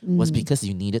suffered was because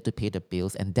you needed to pay the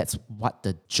bills and that's what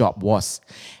the job was.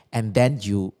 And then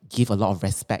you give a lot of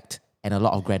respect and a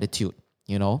lot of gratitude,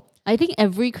 you know? I think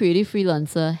every creative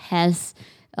freelancer has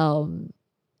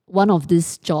one of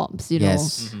these jobs, you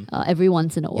Yes. know, every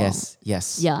once in a while.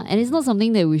 Yes. Yeah, and it's not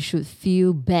something that we should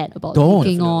feel bad about Don't.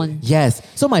 taking on. Yes.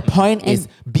 So my point is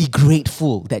be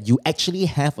grateful that you actually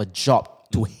have a job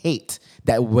to hate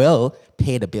that will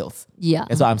pay the bills. Yeah.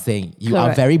 That's what I'm saying. You are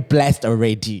Correct. very blessed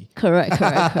already. Correct.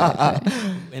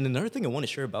 And another thing I want to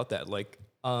share about that, like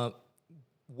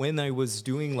when I was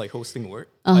doing like hosting work,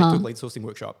 Uh-huh. I took like this hosting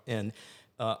workshop, and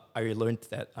I learned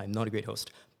that I'm not a great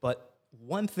host. But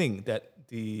one thing that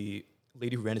the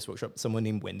lady who ran this workshop, someone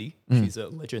named Wendy, she's a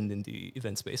legend in the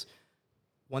event space.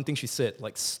 One thing she said,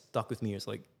 like, stuck with me is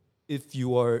like, if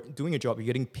you are doing a job, you're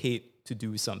getting paid to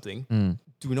do something.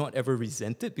 Do not ever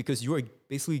resent it because you are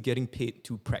basically getting paid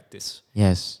to practice.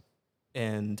 Yes.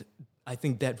 And I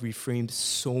think that reframed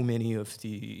so many of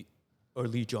the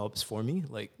early jobs for me.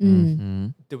 Like,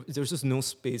 there's just no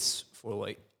space for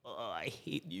like, oh, I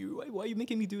hate you. Why are you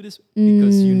making me do this?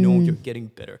 Because you know you're getting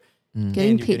better.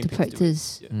 Getting And you're paid to do it.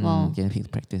 practice. Yeah. Wow. Getting paid to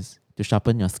practice, to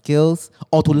sharpen your skills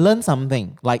or to learn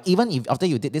something. Like even if after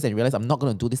you did this and you realize I'm not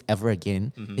going to do this ever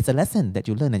again, it's a lesson that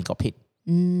you learn and you got paid.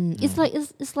 It's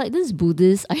like this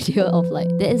Buddhist idea of like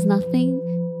there is nothing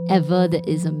ever that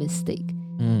is a mistake.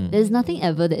 There's nothing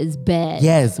ever that is bad.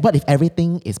 Yes. What if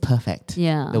everything is perfect?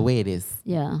 Yeah. The way it is.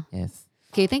 Yeah. Yes.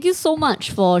 Okay, thank you so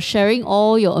much for sharing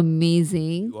all your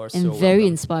amazing You are and so very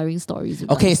welcome. inspiring stories. with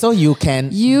Okay, us. so you can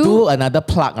You- do another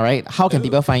plug, right? How can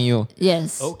people find you?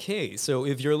 Yes. Okay, so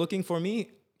if you're looking for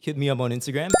me, hit me up on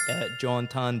Instagram at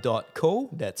johntan.co.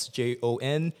 That's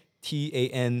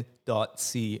JONTAN.co.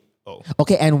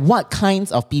 Okay, and what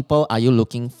kinds of people are you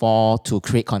looking for to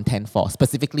create content for?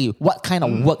 Specifically, what kind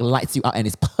of work lights you up and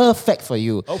is perfect for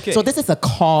you? Okay. So this is a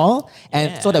call,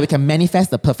 and so that we can manifest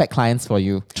the perfect clients for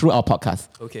you through our podcast.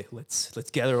 Okay, let's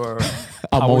gather our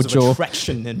Our powers mojo. of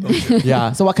attraction and mojo.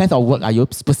 Yeah. So what kinds of work are you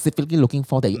specifically looking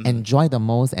for that you enjoy the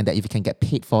most, and that if you can get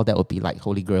paid for, that would be like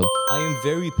holy grail? I am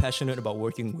very passionate about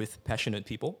working with passionate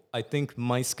people. I think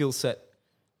my skill set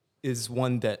is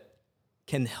one that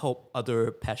can help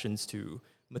other passions to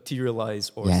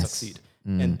materialize or Yes. succeed.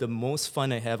 And the most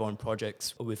fun I have on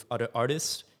projects with other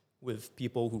artists, with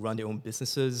people who run their own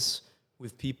businesses,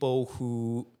 with people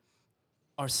who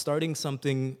are starting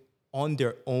something on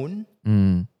their own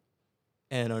and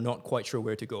are not quite sure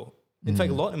where to go. In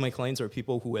fact, a lot of my clients are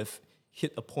people who have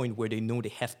hit a point where they know they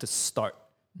have to start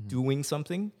doing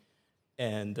something.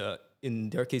 And in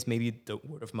their case, maybe the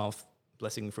word of mouth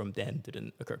blessing from Dan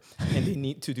didn't occur. And they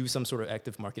need to do some sort of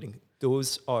active marketing.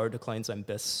 Those are the clients I'm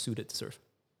best suited to serve.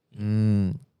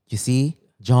 You see,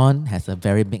 John has a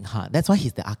very big heart. That's why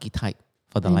he's the archetype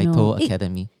for the I know. Lito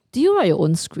Academy. Do you write your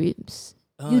own scripts?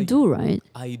 You do, right?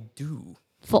 I do.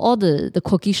 For all the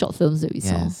quirky short films that we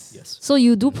saw. Yes. Yes. So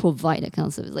you do provide that kind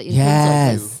of service, like in terms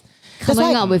Yes. of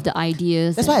coming why- up with the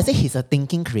ideas. That's why I say he's a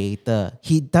thinking creator.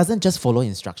 He doesn't just follow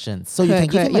instructions. So you can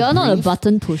give him You're not a brief.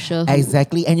 button pusher. who-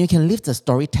 Exactly. And you can leave the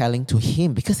storytelling to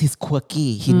him because he's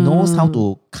quirky. He knows how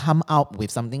to come out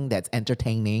with something that's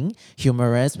entertaining,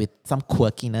 humorous, with some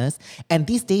quirkiness. And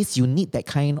these days, you need that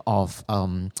kind of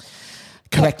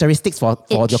characteristics for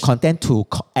your Edge. content to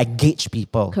engage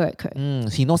people. Correct.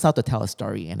 He knows how to tell a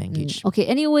story and engage. Okay,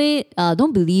 anyway,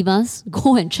 don't believe us.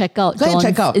 Go and check out Go and John's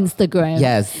check out. Instagram.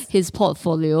 Yes. His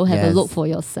portfolio. Have a Yes. look for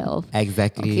yourself.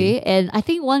 Exactly. Okay, and I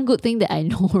think one good thing that I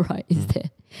know, right, is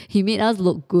that he made us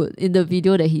look good in the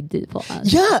video that he did for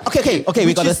us. Yeah. Okay. We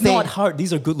Which got to is say. not hard.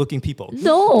 These are good-looking people.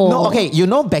 No. No, okay, you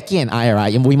know Becky and I,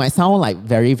 right? We might sound like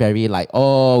very, very like,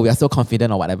 oh, we are so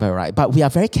confident or whatever, right? But we are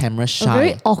very camera We're shy.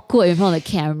 very awkward in front of the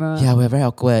camera. Yeah, we're very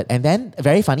awkward. And then,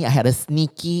 very funny, I had a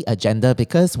sneaky agenda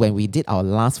because when we did our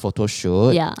last photo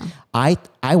shoot, Yeah.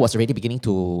 I was already beginning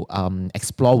to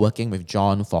explore working with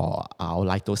John for our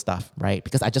Lito stuff, right?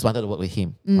 Because I just wanted to work with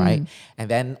him, right? And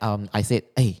then I said,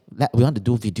 hey, we want to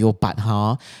do video, but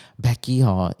Becky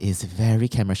is very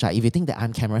camera shy. If you think that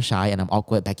I'm camera shy and I'm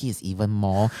awkward, Becky is even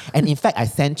more. And in fact, I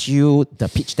sent you the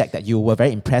pitch deck that you were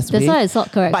very impressed That's with. why I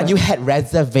thought correct. But you had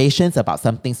reservations about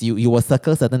some things. You will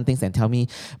circle certain things and tell me,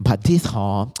 but this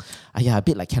a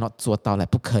bit like cannot 做到, like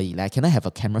不可以, like can I have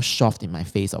a camera shoved in my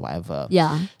face or whatever?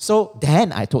 Yeah. So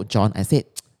then I told John, I said,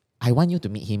 I want you to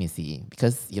meet him, you see,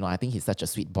 because I think he's such a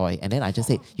sweet boy. And then I just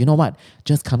said, you know what?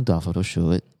 Just come to our photo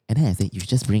shoot. And then I said, you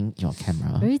just bring your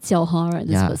camera. Very 狡猾, right,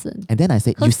 this Yeah. person. And then I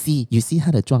said, you see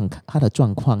他的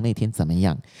状况那天怎么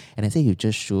样? And I said, you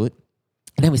just shoot.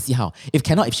 And then we see how. If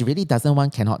she really doesn't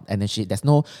want, cannot, and then there's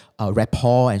no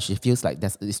rapport and she feels like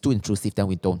it's too intrusive, then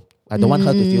we don't. I don't want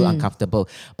her to feel uncomfortable.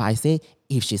 But I say,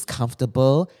 if she's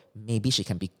comfortable, maybe she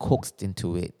can be coaxed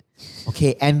into it.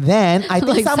 Okay, and then I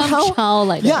think Like some somehow, child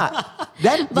like that. yeah,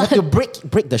 then you have to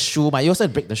break the shoe. But you also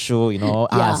break the shoe,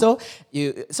 Yeah. So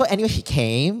anyway, he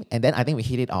came, and then I think we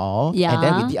hit it off. Yeah. And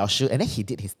then we did our shoot, and then he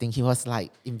did his thing. He was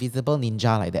like invisible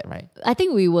ninja like that, right? I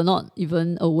think we were not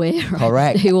even aware, right?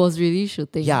 Correct. He was really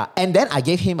shooting. Yeah, and then I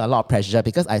gave him a lot of pressure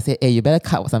because I said, hey, you better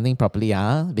cut something properly,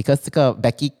 because 这个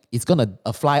Becky is gonna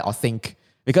fly or sink.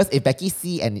 Because if Becky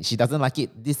see and she doesn't like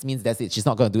it, this means that's it. She's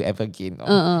not going to do it ever again.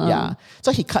 Yeah.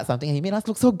 So he cut something and he made us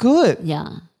look so good. Yeah.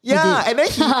 he Yeah. did.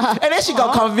 And then she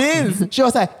got convinced. She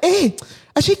was like, hey,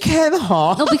 actually can,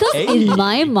 No, because in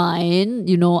my mind,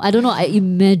 I don't know, I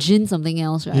imagined something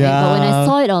else, right? Yeah. But when I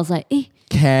saw it, I was like,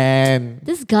 Can.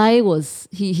 this guy was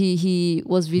he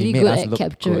was really made good us at look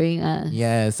capturing good. us.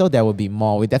 Yeah, so there will be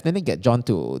more. We definitely get John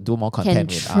to do more Can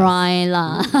content with try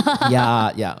lah. us.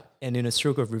 Yeah. And in a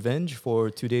stroke of revenge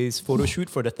for today's photo shoot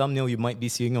for the thumbnail you might be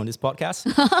seeing on this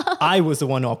podcast, I was the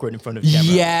one awkward in front of the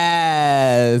camera.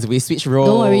 Yes, we switch roles.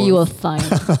 Don't worry, you will find.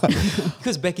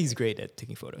 Because Becky's great at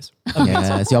taking photos.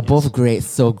 Yes, you're both great,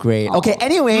 so great. Okay,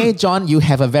 anyway, John, you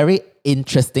have a very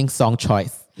interesting song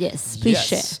choice. Yes, please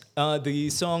share. The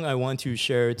song I want to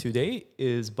share today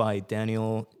is by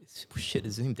Daniel. Shit,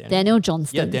 is his name Daniel? Daniel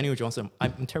Johnston. Yeah, Daniel Johnson.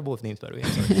 I'm terrible with names, by the way.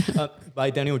 I'm sorry. By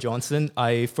Daniel Johnson.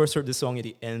 I first heard this song at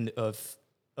the end of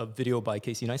a video by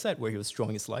Casey Neistat where he was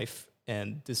drawing his life.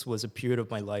 And this was a period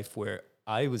of my life where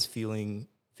I was feeling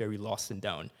very lost and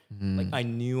down. Like I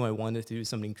knew I wanted to do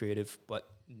something creative, but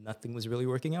nothing was really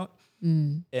working out.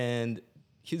 And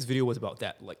his video was about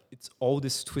that. Like it's all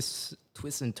this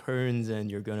twists and turns, and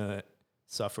you're gonna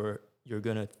suffer. You're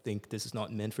gonna think this is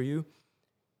not meant for you.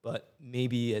 But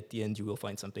maybe at the end you will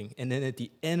find something. And then at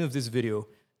the end of this video,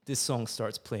 this song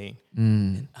starts playing.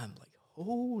 And I'm like,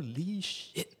 holy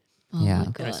shit. Oh Yeah. my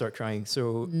And I God. start crying.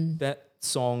 So that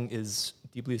song is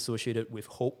deeply associated with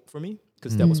hope for me,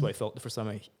 because that was what I felt the first time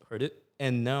I heard it.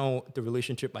 And now the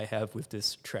relationship I have with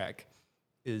this track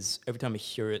is every time I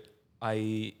hear it,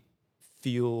 I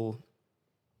feel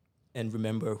and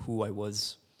remember who I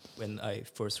was when I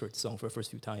first heard the song for the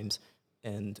first few times.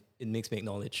 And it makes me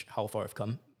acknowledge how far I've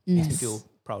come. Makes me feel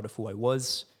proud of who I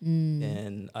was.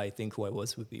 And I think who I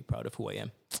was would be proud of who I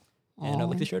am. And I'd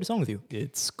like to share the song with you.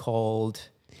 It's called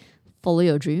Follow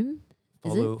your dream.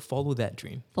 Is it? Follow That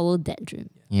Dream. Follow that dream.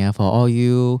 Yeah, for all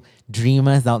you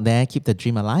dreamers out there, keep the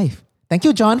dream alive. Thank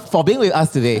you, John, for being with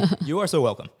us today. You are so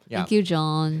welcome. Thank you,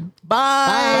 John. Bye.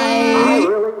 I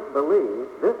really believe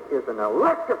this is an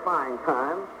electrifying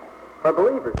time for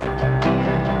believers.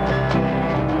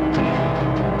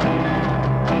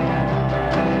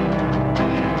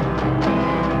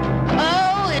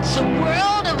 Oh, it's a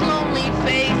world of lonely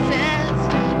faces.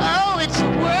 Oh, it's a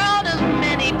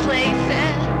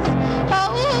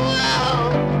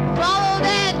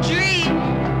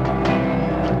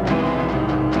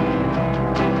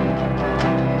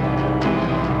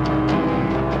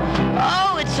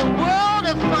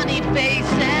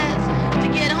faces. To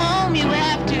get home, you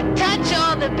have to touch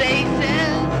all the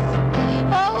bases.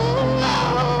 Oh,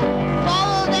 oh,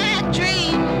 follow that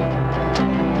dream.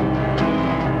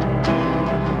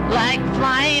 Like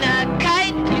flying a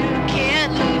kite, you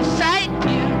can't lose sight,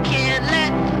 you can't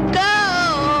let go.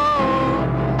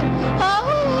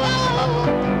 Oh,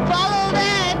 oh, follow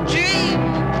that dream.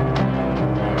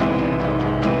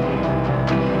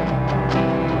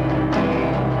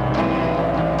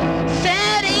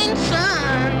 Setting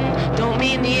sun don't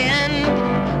mean the end,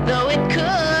 though it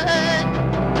could.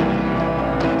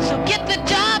 So get the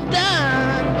job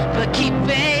done, but keep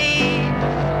faith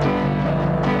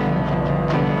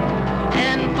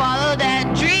and follow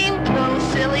that dream. Though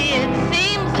silly it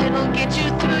seems, it'll get you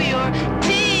through your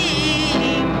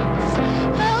teens.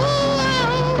 Oh,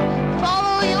 oh,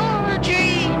 follow your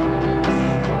dreams.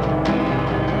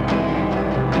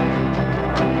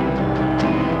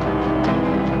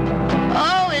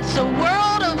 Oh, it's a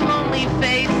world of lonely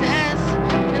faces,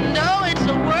 and oh, it's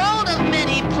a world of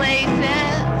many places.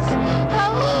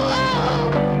 Oh,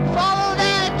 oh, follow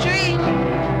that dream.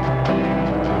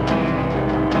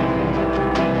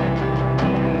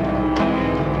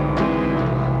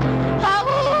 Oh,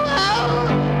 oh,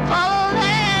 follow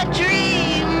that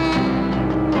dream.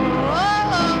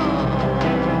 Oh,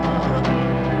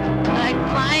 like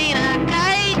flying a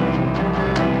kite.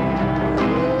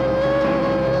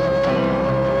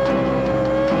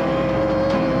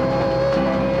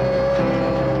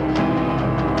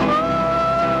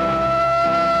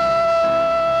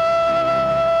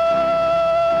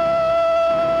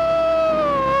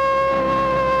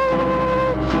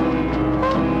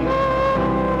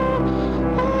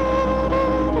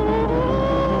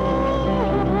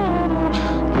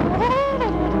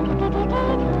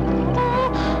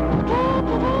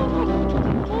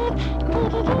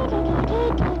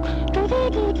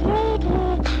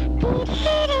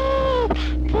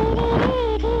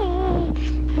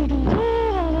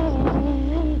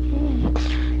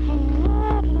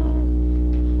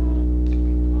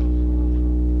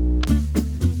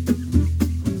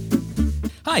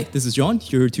 Hi, this is John,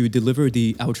 here to deliver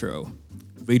the outro.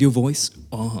 Radio voice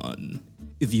on.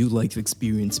 If you like to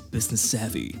experience business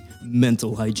savvy,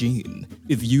 mental hygiene,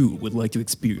 if you would like to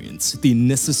experience the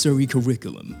necessary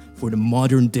curriculum for the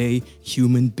modern day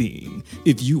human being,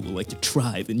 if you would like to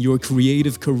thrive in your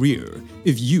creative career,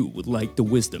 if you would like the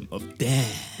wisdom of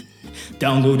Dan,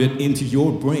 download it into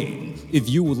your brain. If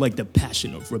you would like the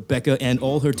passion of Rebecca and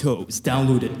all her toes,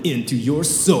 download it into your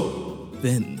soul.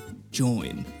 Then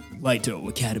join Lito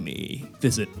Academy.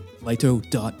 Visit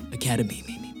lito.academy.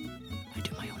 I do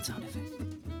my own sound effects.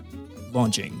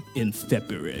 Launching in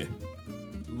February.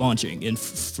 Launching in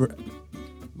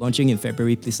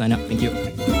February. Please sign up. Thank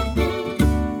you.